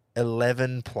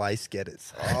 11 place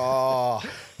getters. Oh.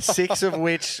 6 of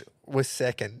which were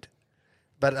second,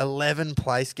 but 11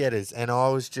 place getters. And I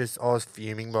was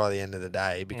fuming by the end of the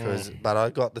day but I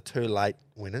got the 2 late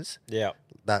winners. Yeah.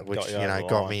 Which Got you over the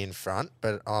got line. me in front.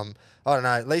 But I don't know,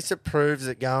 at least it proves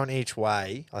that going each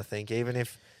way, I think, even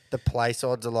if the place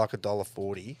odds are like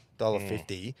 $1.40,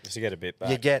 $1.50, Just to get a bit back.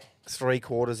 you get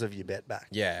 3/4 of your bet back.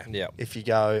 Yeah. Yeah. If you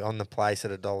go on the place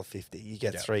at $1.50, you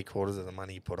get 3/4 of the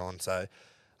money you put on. So,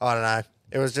 I don't know.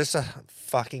 It was just a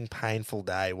fucking painful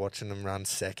day watching them run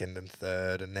second and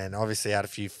third, and then obviously had a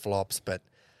few flops, but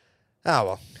oh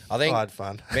well. I think I had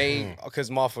fun. Me, because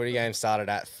my footy game started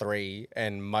at 3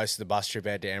 and most of the bus trip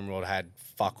out to Emerald had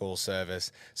fuck all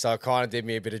service. So it kind of did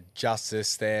me a bit of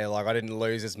justice there. Like I didn't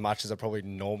lose as much as I probably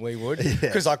normally would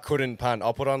because I couldn't punt.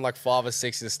 I put on like 5 or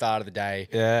 6 at the start of the day,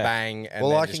 bang, and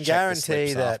Well, then I just can check the guarantee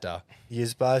slips that after.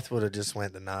 yous both would have just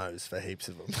went the nose for heaps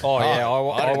of them. Oh, yeah. I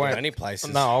I didn't went go any places.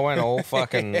 No, I went all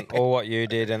fucking all what you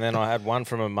did, and then I had one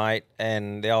from a mate,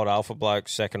 and the old alpha bloke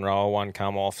second row one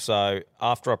come off. So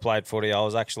after I played footy, I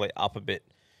was actually up a bit,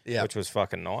 which was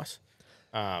fucking nice.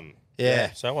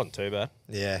 Yeah. So it wasn't too bad.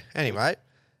 Yeah. Anyway,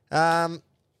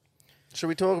 should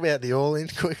we talk about the all-in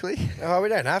quickly? Oh, we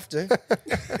don't have to.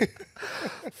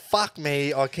 Fuck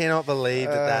me, I cannot believe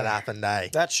that happened, eh?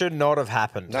 That should not have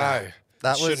happened. No.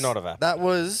 That should not have happened. That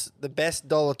was the best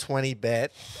 $1.20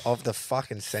 bet of the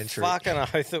fucking century. Fucking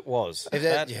oath it was.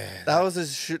 That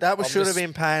should have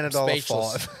been paying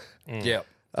 $1.05. Yeah.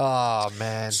 Oh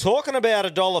man! Talking about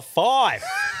 $1.05.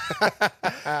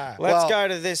 Let's go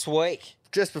to this week.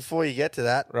 Just before you get to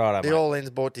that, Righto, the mate. all-in's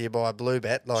brought to you by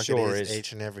Bluebet, like Sure it is is.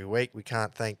 each and every week. We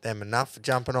can't thank them enough for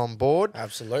jumping on board.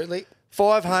 Absolutely.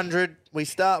 500. We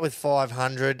start with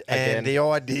 500, Again. and the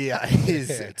idea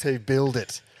is to build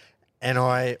it. And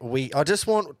I just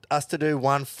want us to do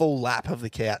one full lap of the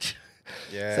couch.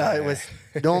 Yeah. So it was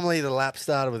normally the lap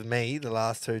started with me the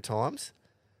last 2 times.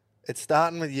 It's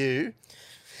starting with you.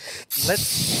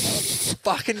 Let's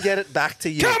fucking get it back to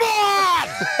you. Come on!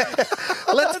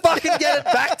 Let's fucking get it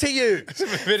back to you.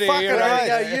 Fucking Fucking ready to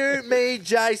go. You, me,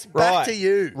 Jace, back to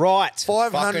you. Right.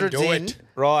 500's do in. it.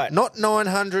 Right. Not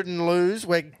 900 and lose.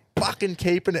 We're fucking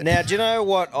keeping it. Now, do you know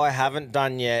what I haven't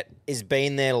done yet is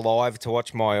been there live to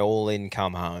watch my all-in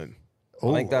come home.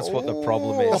 I think that's what the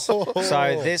problem is. So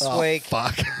this week, me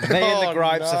and the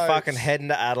Gropes are fucking heading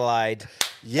to Adelaide.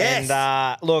 Yes.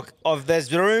 And look,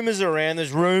 there's rumours around,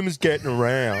 there's rumours getting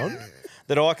around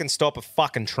that I can stop a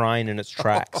fucking train in its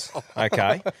tracks.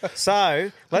 Okay?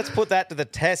 So let's put that to the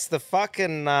test. The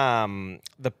fucking,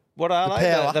 what are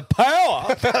they? power. The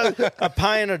power are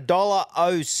paying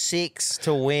 $1.06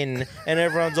 to win, and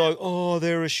everyone's like, "Oh,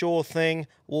 they're a sure thing."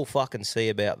 We'll fucking see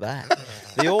about that.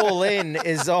 The all-in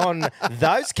is on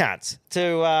those cunts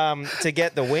to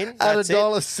get the win. At That's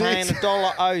 $1.06. it. Paying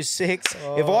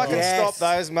 $1.06. If I can Yes. stop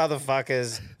those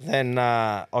motherfuckers, then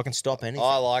I can stop anything.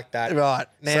 I like that. Right.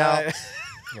 Now,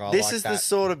 I this like is the that.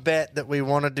 sort of bet that we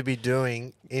wanted to be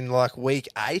doing in like week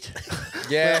 8.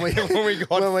 Yeah, when we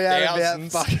got when we had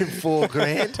thousands. about fucking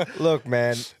 $4,000. Look,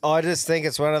 man, I just think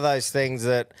it's one of those things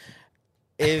that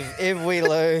if we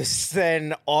lose,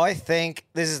 then I think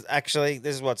this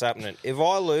is what's happening. If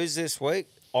I lose this week,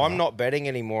 I'm not betting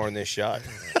anymore in this show.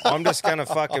 I'm just going to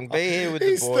fucking be here with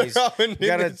the boys. throwing in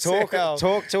Going to himself.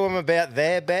 talk to them about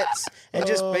their bets and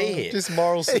just be here. Just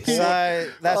moral support. So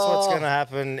that's what's going to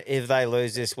happen if they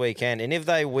lose this weekend. And if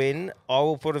they win, I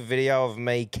will put a video of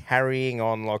me carrying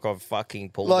on like I've fucking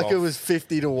pulled Like off it was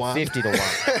 50 to 1. 50 to 1.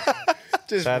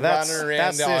 Just So that's running around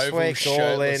that's the this oval week's all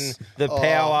in. shirtless. The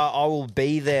power, I will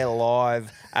be there live,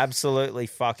 absolutely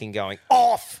fucking going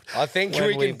off. I think when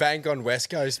we we- can bank on West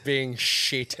Coast being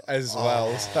shit as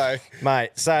well. So Mate,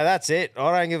 so that's it.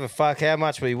 I don't give a fuck how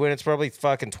much we win. It's probably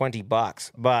fucking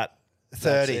 $20, but 30.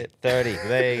 that's it. 30.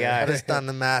 There you I go. just done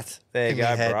the math. There you in my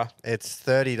go, head. bruh. It's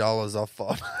 $30 off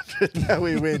 500 that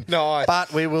we win. Nice.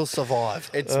 But we will survive.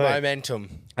 it's momentum.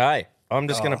 Hey, I'm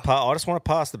just going to I just want to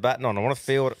pass the baton on. I want to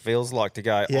feel what it feels like to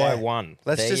go, I won.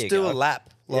 Let's There just you do go. a lap.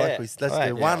 Yeah. Let's Right,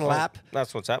 do yeah. one Well, lap,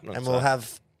 That's what's happening. and so. we'll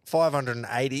have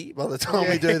 580 by the time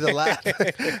we do the lap,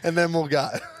 and then we'll go.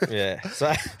 Yeah,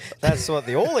 so that's what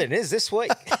the all-in is this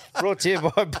week. Brought to you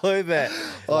by Bluebet.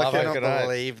 I Love it, cannot good night.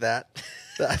 believe that.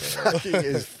 That fucking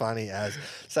is funny as.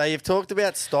 So you've talked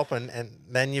about stopping, and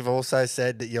then you've also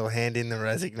said that you'll hand in the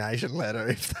resignation letter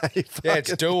if they. Yeah,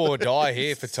 it's do or die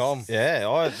here for Tom.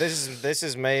 Yeah, this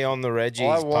is me on the Reggie's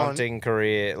I want- punting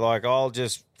career. Like, I'll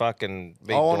just fucking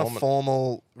be I want dormant a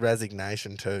formal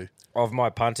resignation too. of my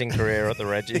punting career at the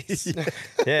Reggie's.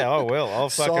 Yeah, I will. I'll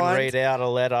fucking Signed. read out a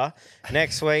letter.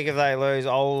 Next week, if they lose,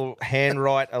 I'll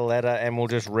handwrite a letter and we'll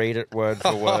just read it word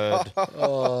for word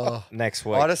next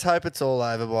week. I just hope it's all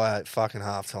over by fucking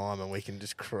half time and we can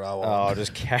just crow on. I'll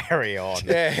just carry on.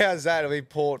 Yeah, how's that? It'll be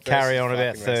Port. Carry versus on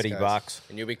about fucking West $30 Coast. bucks.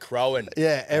 and you'll be crowing.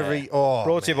 Yeah, Oh,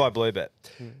 Brought to you man. by Bluebet.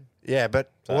 Yeah,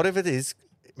 but what if it is?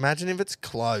 Imagine if it's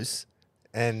close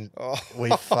and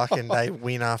they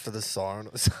win after the siren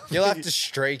or something. You'll have to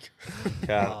streak.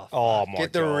 Oh my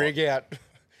Get the God. rig out.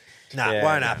 No, Yeah.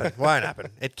 won't happen. Won't happen.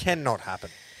 It cannot happen.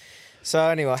 So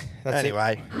anyway, that's it.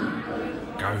 Anyway,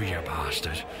 Go, you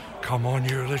bastard. Come on,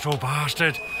 you little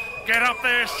bastard. Get up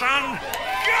there, son.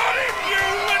 Got him, you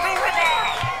little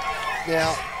ripper.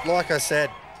 now, like I said,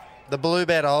 the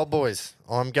Bluebet old boys,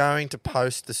 I'm going to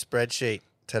post the spreadsheet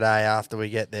today after we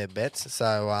get their bets.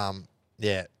 So,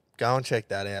 yeah, go and check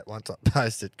that out once I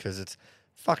post it because it's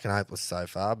fucking hopeless so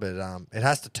far, but it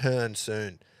has to turn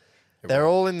soon. They're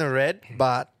all in the red,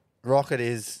 but Rocket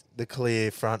is the clear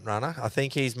front runner. I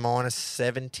think he's minus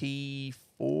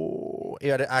 74.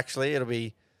 Yeah, actually, it'll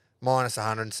be minus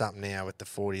 100 and something now with the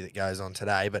 40 that goes on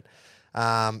today. But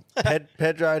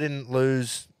Pedro didn't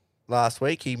lose last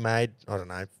week. He made, I don't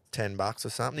know, $10 or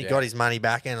something. He got his money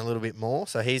back and a little bit more.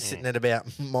 So he's sitting at about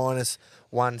minus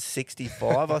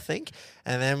 165, I think.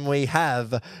 And then we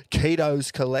have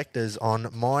Keto's Collectors on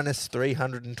minus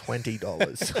 $320.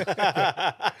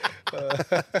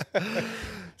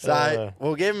 So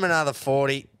we'll give him another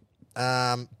 40.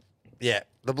 Yeah,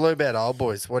 the Bluebet old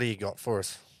boys. What do you got for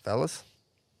us, fellas?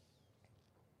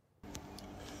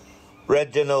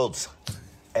 Reginald's,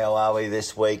 how are we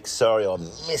this week? Sorry I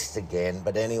missed again,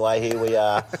 but anyway, here we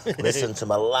are. Listen,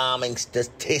 some alarming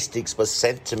statistics were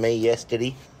sent to me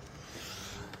yesterday.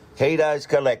 Keto's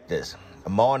Collectors, a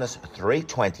minus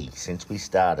 320 since we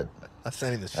started. I've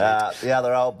seen the sheet. The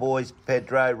other old boys,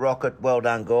 Pedro, Rocket, well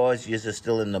done, guys. Yous are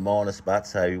still in the minus, but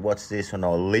so watch this and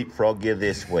I'll leapfrog you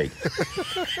this week.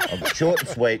 I'm short and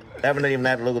sweet. Haven't even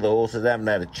had a look at the horses. Haven't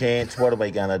had a chance. What are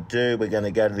we going to do? We're going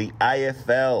to go to the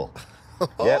AFL.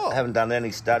 Yep, haven't done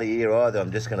any study here either.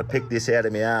 I'm just going to pick this out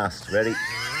of my arse. Ready?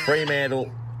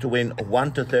 Fremantle to win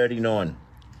 1-39.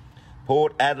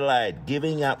 Port Adelaide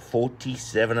giving up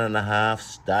 47.5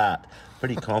 start.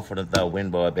 Pretty confident they'll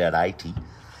win by about 80.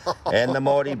 And the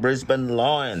mighty Brisbane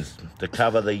Lions to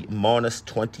cover the minus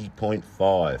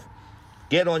 20.5.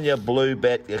 Get on your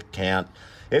Bluebet account.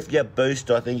 If you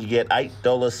boost, I think you get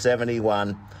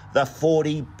 $8.71. The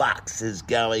 $40 is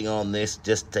going on this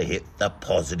just to hit the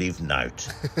positive note.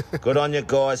 Good on you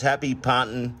guys. Happy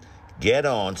punting. Get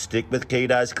on. Stick with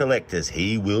Keto's Collectors.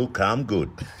 He will come good.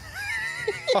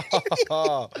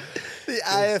 The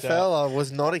AFL, I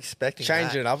was not expecting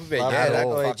Changing it that. up a bit. Love Yeah, it that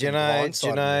all. Wait, fucking do you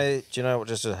know what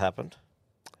just happened?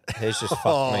 He's just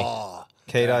fucked me.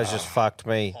 Keto's just fucked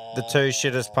me. The two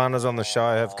shittest punters on the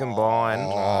show have combined.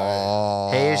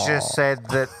 He's just said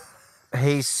that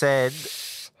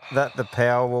the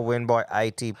Power will win by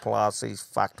 80 plus. He's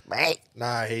fucked me.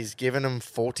 No, he's given them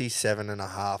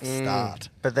 47.5 start.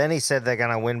 But then he said they're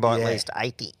going to win by Yeah. at least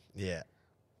 80. Yeah.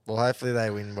 Well, hopefully they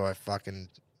win by fucking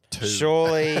 2.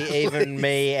 Surely even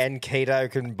me and Keto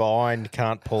combined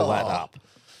can't pull that up.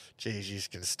 Jeez, you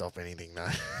just can stop anything, though.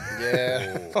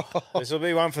 Yeah. This will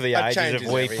be one for the That ages if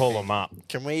changes we pull everything. them up.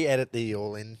 Can we edit the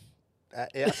all-in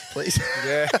out, please?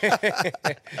 Yeah.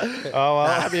 Oh, well.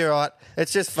 That'd be right.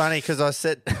 It's just funny because I was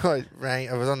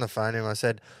on the phone to him. I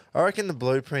said, I reckon the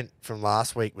blueprint from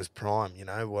last week was prime. You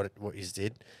know what you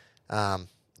did.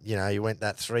 You know, you went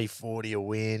that 340 a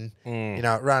win. You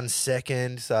know, it runs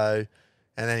second. So,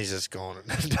 and then he's just gone and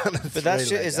done it. But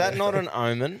is that not an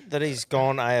omen that he's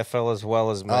gone AFL as well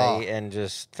as me and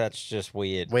that's just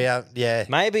weird. We are, yeah.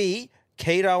 Maybe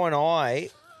Keto and I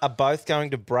are both going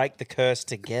to break the curse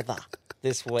together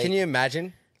this week. Can you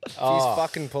imagine? If he's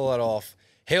fucking pull it off.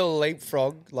 He'll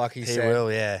leapfrog, like he He said.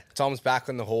 will, yeah. Tom's back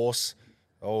on the horse.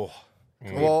 Oh,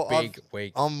 Well, big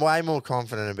week. I'm way more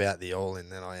confident about the all-in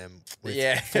than I am with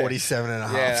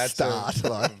 47.5 that's start.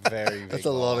 Like, very big that's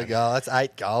a lot line. of goals. That's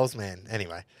 8 goals, man.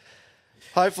 Anyway,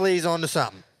 hopefully he's on to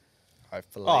something.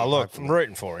 Hopefully. Oh, look, I'm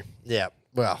rooting for him. Yeah,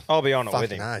 well. I'll be on it with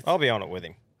fucking him. oath. I'll be on it with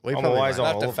him. We I'm probably always won't.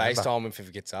 on I'll have to all of them. FaceTime him if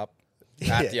he gets up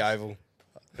at the Oval.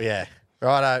 Yeah.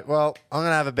 Righto. Well, I'm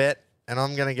going to have a bet, and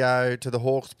I'm going to go to the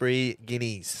Hawkesbury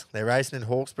Guineas. They're racing in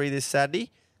Hawkesbury this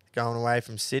Saturday, going away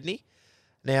from Sydney.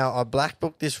 Now, I black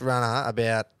booked this runner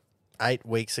about 8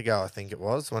 weeks ago, I think it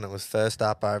was, when it was first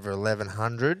up over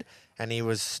 1,100, and he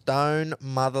was stone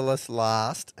motherless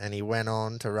last, and he went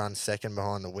on to run second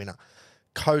behind the winner.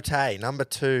 Cote, number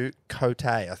 2, Cote.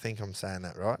 I think I'm saying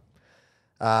that right.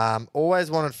 Always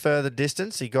wanted further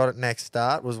distance. He got it next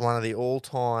start. Was one of the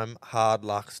all-time hard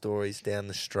luck stories down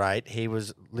the straight. He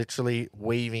was literally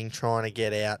weaving, trying to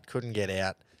get out, couldn't get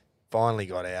out. Finally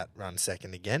got out, run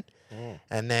second again.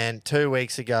 And then 2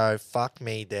 weeks ago, fuck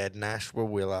me dead, Nash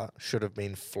Wawilla should have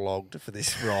been flogged for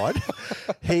this ride.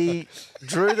 He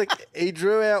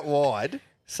drew out wide.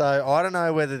 So I don't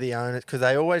know whether the owners, because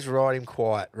they always ride him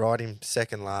quiet, ride him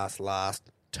second last,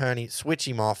 switch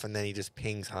him off, and then he just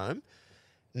pings home.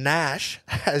 Nash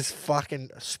has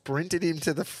fucking sprinted him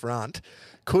to the front,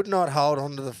 could not hold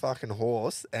onto the fucking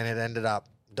horse, and it ended up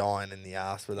dying in the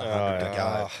arse with 100 to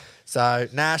go. So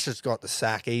Nash has got the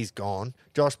sack. He's gone.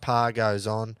 Josh Parr goes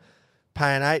on,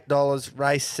 paying $8,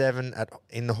 race 7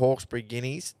 in the Hawkesbury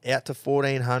Guineas, out to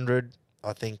 1,400.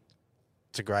 I think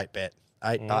it's a great bet.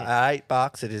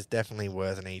 $8, it is definitely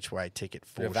worth an each way ticket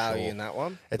for Bit of value sure. in that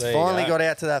one. It's finally got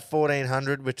out to that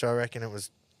 1,400, which I reckon it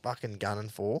was fucking gunning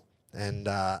for. And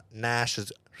Nash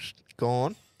is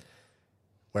gone.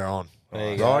 We're on.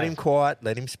 Ride him quiet.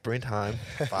 Let him sprint home.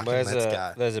 Fucking let's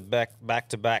go. There's a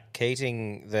back-to-back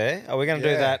Keating there. Are we going to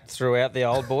do that throughout the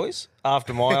old boys?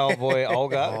 After my old boy,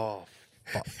 Olga?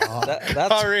 That's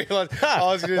I realised I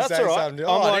was going to say something.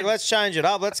 I'm like, let's change it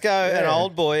up. Let's go an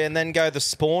old boy and then go the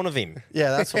spawn of him.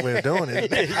 Yeah, that's what we're doing,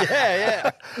 isn't it?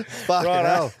 yeah. Fucking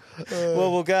hell.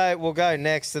 Well, we'll go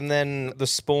next, and then the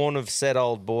spawn of said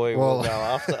old boy will go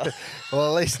after. Well,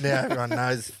 at least now everyone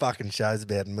knows the fucking show's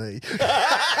about me.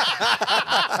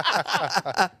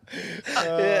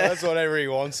 That's whatever he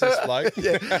wants, this bloke.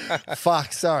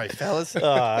 Fuck, sorry, fellas.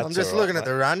 I'm just looking at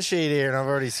the run sheet here, and I've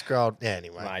already scrolled. Yeah,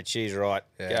 anyway. Mate, she's right.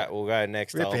 Yeah. We'll go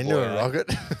next. Rip old into boy, it,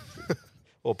 Rocket.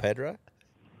 Or Pedro.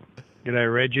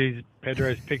 G'day, Reggie's.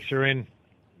 Pedro's picks are in.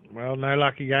 Well, no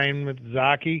luck again with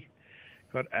Zaki.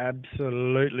 Got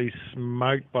absolutely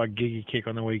smoked by Giggy Kick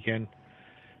on the weekend.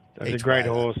 That's a great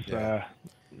horse.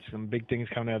 Some big things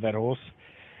coming out of that horse.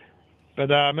 But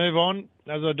move on,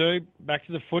 as I do, back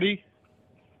to the footy.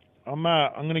 I'm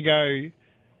going to go,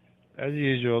 as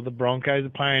usual, the Broncos are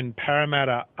playing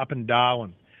Parramatta up in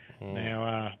Darwin.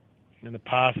 Now, in the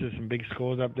past, there's some big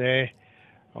scores up there.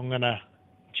 I'm going to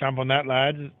jump on that,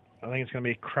 lads. I think it's going to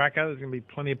be a cracker. There's going to be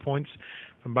plenty of points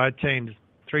from both teams.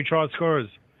 3 try scorers.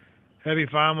 Herbie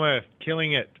Farnworth,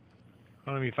 killing it.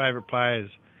 One of my favourite players.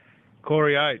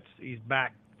 Corey Oates, he's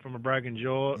back from a broken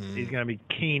jaw. He's going to be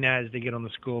keen as to get on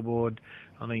the scoreboard.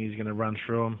 I think he's going to run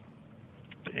through him.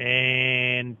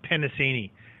 And Penasini.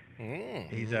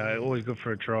 He's always good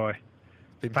for a try.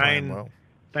 Been playing well.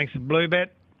 Thanks to Bluebet.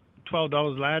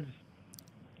 $12, lads.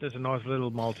 Just a nice little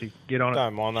multi. Get on it.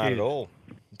 Don't mind that at all.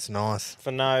 It's nice.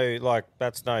 For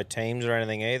that's no teams or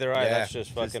anything either, eh? That's just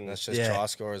fucking... That's just try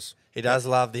scorers. He does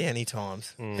love the any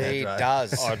times. He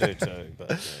does. I do too,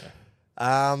 but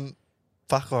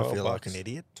fuck, I feel like an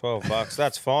idiot. $12.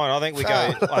 That's fine. I think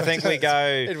we go.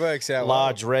 It works out.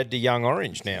 Large red to young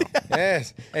orange now.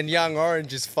 Yes, and young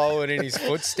orange is following in his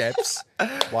footsteps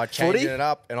by changing it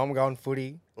up, and I'm going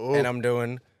footy, and I'm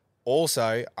doing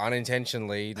also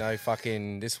unintentionally. No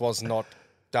fucking. This was not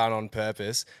done on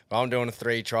purpose, but I'm doing a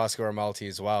 3 try scorer multi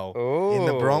as well. In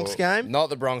the Bronx game? Not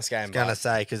the Bronx game. I was going to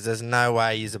say, because there's no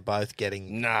way you're both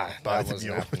getting both of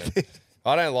you.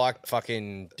 I don't like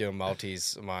fucking doing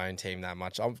multis on my own team that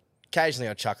much. Occasionally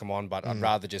I chuck them on, but I'd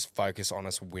rather just focus on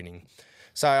us winning.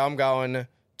 So I'm going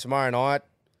tomorrow night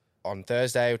on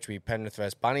Thursday, which will be Penrith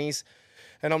vs Bunnies,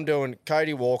 and I'm doing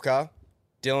Cody Walker,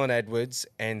 Dylan Edwards,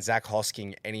 and Zach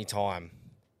Hosking anytime.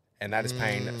 And that is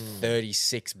paying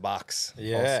 $36.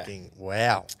 Yeah. Hosking.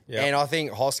 Wow. Yep. And I think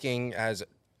Hosking has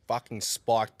fucking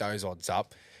spiked those odds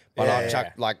up. But I've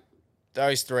chucked, like,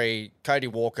 those 3, Cody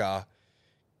Walker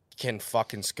can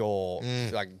fucking score,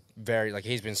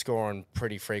 he's been scoring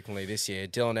pretty frequently this year.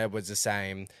 Dylan Edwards the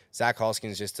same. Zach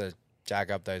Hoskins just to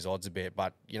jag up those odds a bit.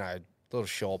 But, little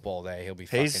short ball there, he'll be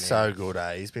fucking He's so good,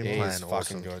 eh? He's been playing awesome.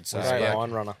 Fucking good. So,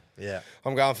 line runner. Yeah.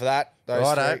 I'm going for that.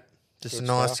 Those 3. Just a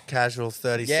nice casual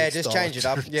 $36. Yeah, just change it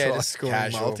up. Yeah, just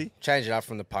casual. multi. Change it up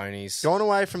from the ponies. Gone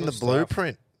away from the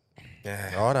blueprint.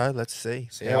 Yeah. Righto, let's see.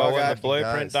 Well, when the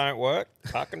blueprint don't work,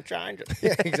 fucking change it.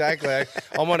 Yeah, exactly.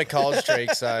 I'm on a cold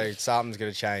streak, so something's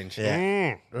going to change.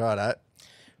 Yeah. Righto,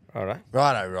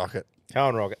 Rocket. Go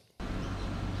on, Rocket.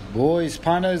 Boys,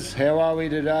 punters, how are we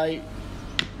today?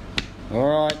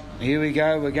 All right, here we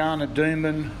go. We're going to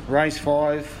Doomben, race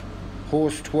 5,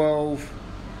 horse 12.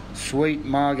 Sweet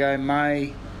Margot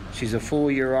May. She's a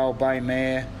 4-year-old bay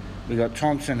mare. We got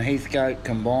Thompson Heathcote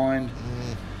combined.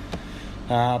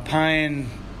 Paying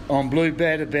on Blue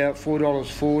Bet about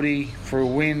 $4.40 for a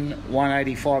win,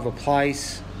 $1.85 a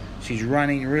place. She's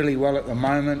running really well at the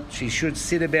moment. She should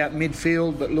sit about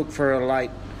midfield, but look for her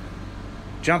late.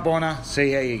 Jump on her,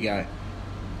 see how you go.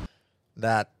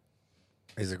 That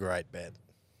is a great bet.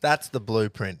 That's the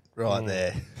blueprint right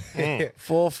there.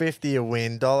 $4.50 a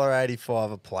win,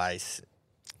 $1.85 a place.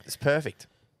 It's perfect.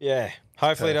 Yeah.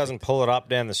 Hopefully he doesn't pull it up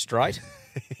down the straight.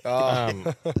 I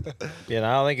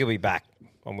think he'll be back.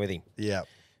 I'm with him. Yeah.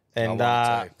 And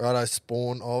righto,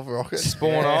 spawn of Rocket.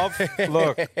 Spawn of.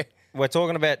 Look, we're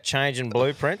talking about changing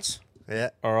blueprints.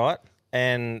 Yeah. All right.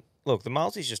 And look, the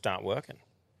multis just aren't working.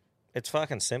 It's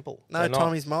fucking simple. No,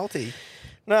 Tommy's multi.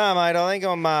 No, mate. I think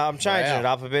I'm changing it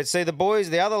up a bit. See,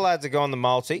 the other lads are going the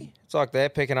multi. It's like they're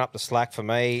picking up the slack for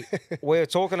me. We were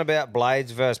talking about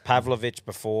Blades versus Pavlovich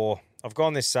before. I've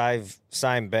gone this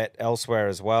same bet elsewhere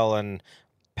as well, and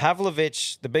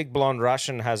Pavlovich, the big blonde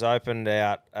Russian, has opened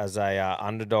out as a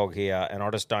underdog here, and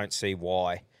I just don't see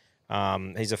why.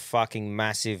 He's a fucking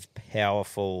massive,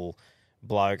 powerful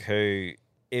bloke who,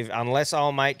 unless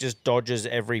old mate just dodges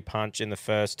every punch in the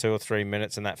first 2 or 3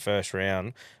 minutes in that first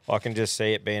round, I can just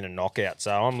see it being a knockout.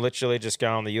 So I'm literally just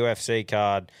going the UFC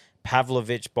card,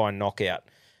 Pavlovich by knockout.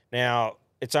 Now,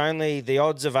 it's only the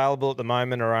odds available at the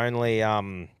moment are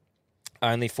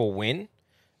only for win.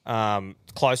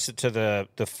 Closer to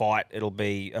the fight, it'll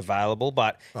be available,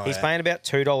 but he's paying about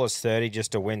 $2.30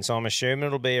 just to win. So I'm assuming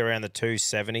it'll be around the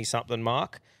 270 something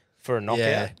mark for a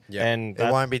knockout. Yeah. And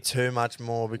it won't be too much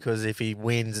more because if he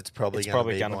wins, it's probably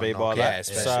going to be by that. Yeah,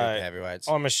 especially heavyweights.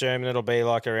 I'm assuming it'll be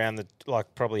like around the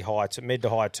probably mid to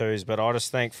high twos. But I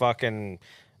just think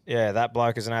that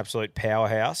bloke is an absolute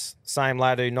powerhouse. Same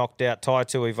lad who knocked out Tai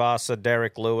Tuivasa,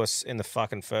 Derek Lewis in the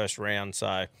fucking first round.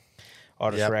 So I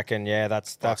just reckon,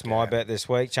 that's my bet this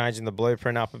week, changing the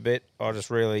blueprint up a bit. I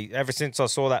just really, ever since I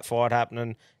saw that fight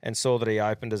happening and saw that he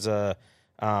opened as a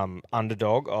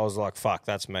underdog, I was like, fuck,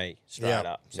 that's me straight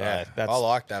up. So I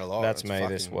like that a lot. That's me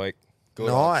this week. Good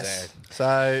nice.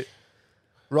 So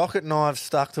Rocket and I have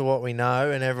stuck to what we know,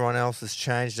 and everyone else has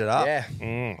changed it up. Yeah.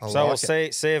 So we'll see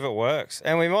if it works,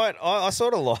 and we might. I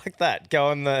sort of like that,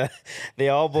 going the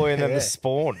old boy and then the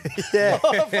spawn. Yeah,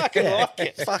 I fucking like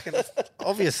it. Fucking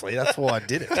obviously, that's why I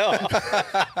did it.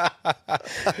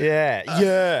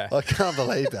 Yeah. I can't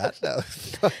believe that. That was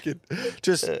fucking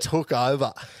just took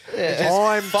over. Yeah.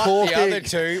 I'm fuck talking. The other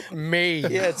two, me.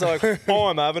 Yeah, it's like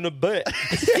I'm having a bet.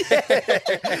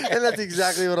 And that's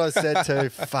exactly what I said too.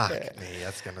 Fuck me,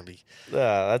 that's going to be...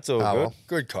 that's all good. Well.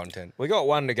 Good content. We got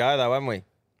one to go though, haven't we?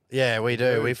 Yeah, we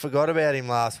do. We forgot about him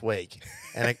last week.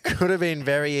 And it could have been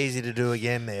very easy to do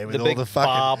again there with all the fucking...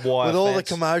 barbed wire with all fence.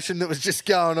 the commotion that was just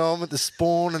going on with the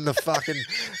spawn and the fucking...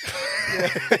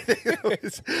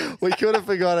 we could have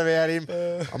forgot about him.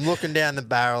 I'm looking down the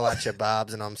barrel at you,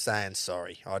 Barbs, and I'm saying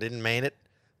sorry. I didn't mean it.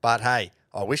 But hey,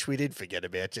 I wish we did forget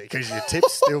about you because your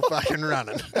tip's still fucking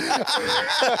running.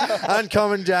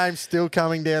 Uncommon James still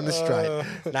coming down the straight.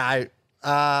 No,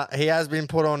 he has been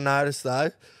put on notice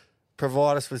though.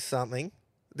 Provide us with something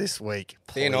this week,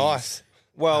 please. Be nice.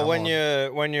 Well, when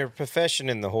you're a profession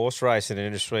in the horse racing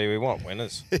industry, we want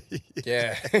winners.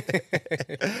 Yeah.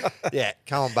 Yeah,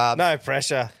 come on, Barb. No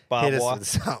pressure, Hit us Barb. with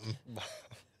something.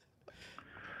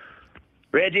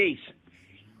 Reggie's.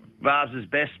 Barb's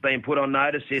best been put on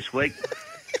notice this week.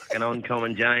 And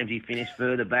Uncommon James, he finished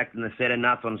further back than the set of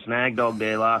nuts on Snag Dog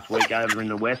there last week over in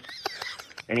the West.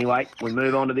 Anyway, we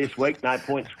move on to this week. No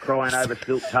points crying over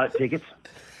silk tote tickets.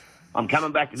 I'm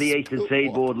coming back to the Eastern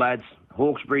Seaboard, lads.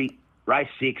 Hawkesbury, race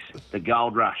 6, the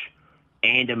Gold Rush.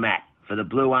 And a mat for the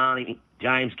Blue Army,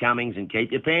 James Cummings, and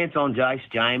keep your pants on, Jace.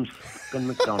 James fucking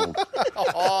McDonald.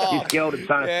 This gelded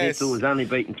son of Smithville was only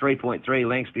beaten 3.3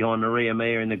 lengths behind Maria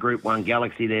Mia in the Group 1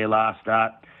 Galaxy there last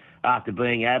start after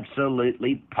being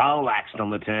absolutely poleaxed on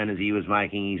the turn as he was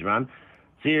making his run.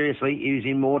 Seriously, he was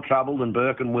in more trouble than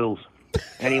Burke and Wills.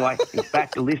 Anyway, he's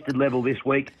back to listed level this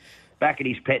week, back at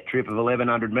his pet trip of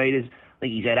 1,100 metres. I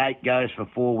think he's had 8 goes for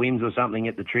 4 wins or something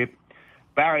at the trip.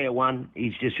 Barrier 1,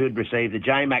 he just should receive the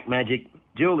J-Mac Magic.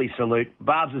 Julie salute.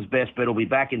 Barb's best bet will be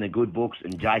back in the good books,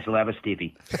 and Jace will have a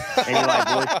stiffy. Anyway,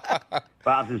 boys,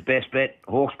 Barb's best bet,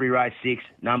 Hawkesbury race 6,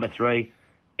 number 3,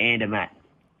 and a mat.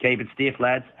 Keep it stiff,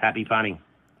 lads. Happy punning.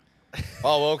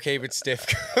 Oh, we'll keep it stiff.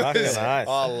 Fucking nice.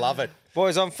 I love it.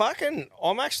 Boys, I'm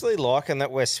actually liking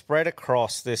that we're spread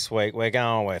across this week.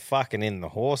 We're fucking in the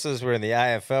horses, we're in the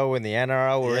AFL, we're in the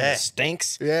NRL, we're in the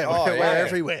stinks. Yeah, we're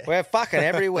everywhere. We're fucking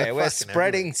everywhere. We're fucking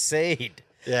spreading seed.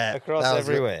 Yeah, across that was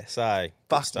everywhere. good. So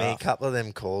Fuck me, a couple of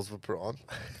them calls were prime.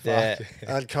 Yeah.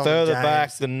 Uncommon Further James.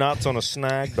 back, the nuts on a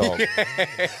snag dog.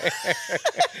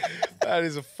 That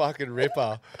is a fucking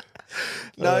ripper.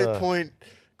 No point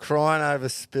crying over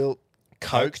spilt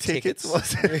Coke tickets,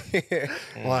 was it?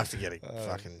 We'll have to get a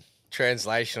fucking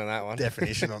Translation on that one.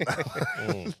 definition on that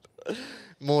one.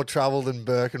 More trouble than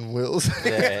Burke and Wills.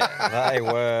 Yeah, they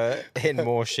were in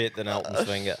more shit than Elton's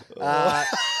finger.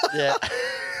 Yeah.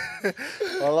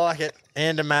 I like it.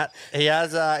 Andermatt,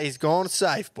 he's gone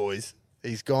safe, boys.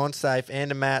 He's gone safe.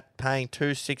 Andermatt paying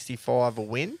 $265 a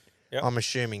win. Yep. I'm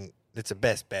assuming it's a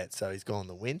best bet, so he's gone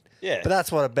the win. Yeah. But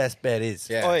that's what a best bet is.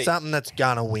 Yeah. Oi. Something that's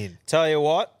gonna win. Tell you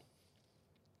what,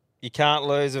 you can't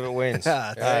lose if it wins.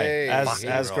 Hey, as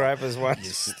fucking Groper's You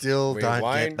once. still We don't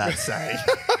won't. get that saying.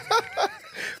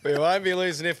 We won't be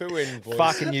losing if it wins, boys.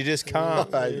 Fucking you just can't.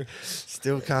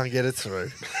 Still can't get it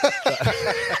through.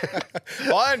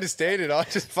 I understand it. I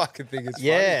just fucking think it's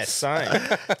Yeah, same.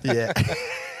 Yeah.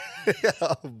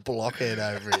 Blockhead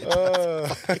over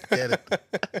it. Fucking get it.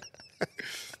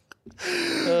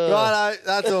 Righto,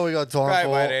 that's all we got time Great for.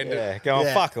 way to end it. Yeah, go on,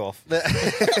 Yeah. fuck off.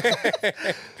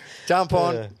 Jump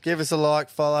on, give us a like,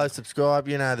 follow, subscribe.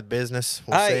 You know the business.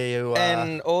 We'll see you.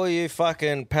 And all you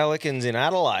fucking Pelicans in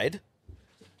Adelaide,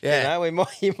 Yeah. you know,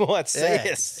 you might see Yeah.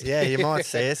 us. Yeah, you might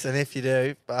see us, and if you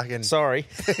do, fucking Sorry.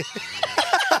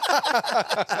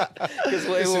 Because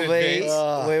we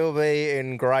will be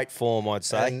in great form, I'd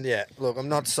say. And yeah, look, I'm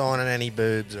not signing any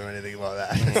boobs or anything like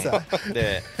that. So,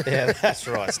 Yeah, that's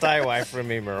right. Stay away from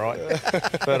him, all right?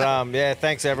 But yeah,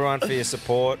 thanks everyone for your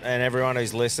support and everyone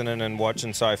who's listening and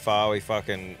watching so far. We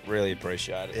fucking really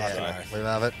appreciate it. yeah, we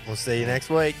love it. We'll see you next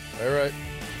week. All right.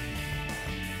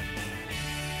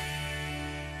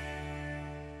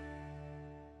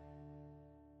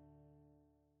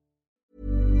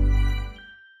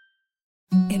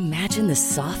 Imagine the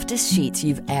softest sheets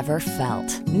you've ever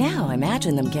felt. Now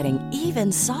imagine them getting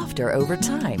even softer over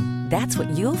time. That's what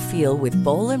you'll feel with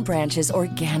Boll & Branch's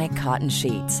organic cotton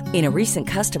sheets. In a recent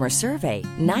customer survey,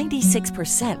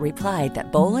 96% replied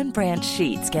that Boll & Branch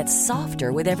sheets get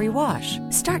softer with every wash.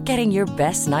 Start getting your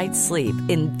best night's sleep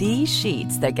in these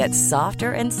sheets that get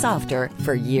softer and softer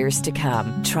for years to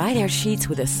come. Try their sheets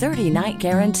with a 30-night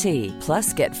guarantee.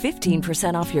 Plus, get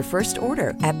 15% off your first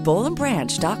order at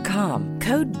bollandbranch.com.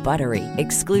 Code BUTTERY.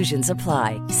 Exclusions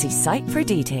apply. See site for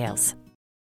details.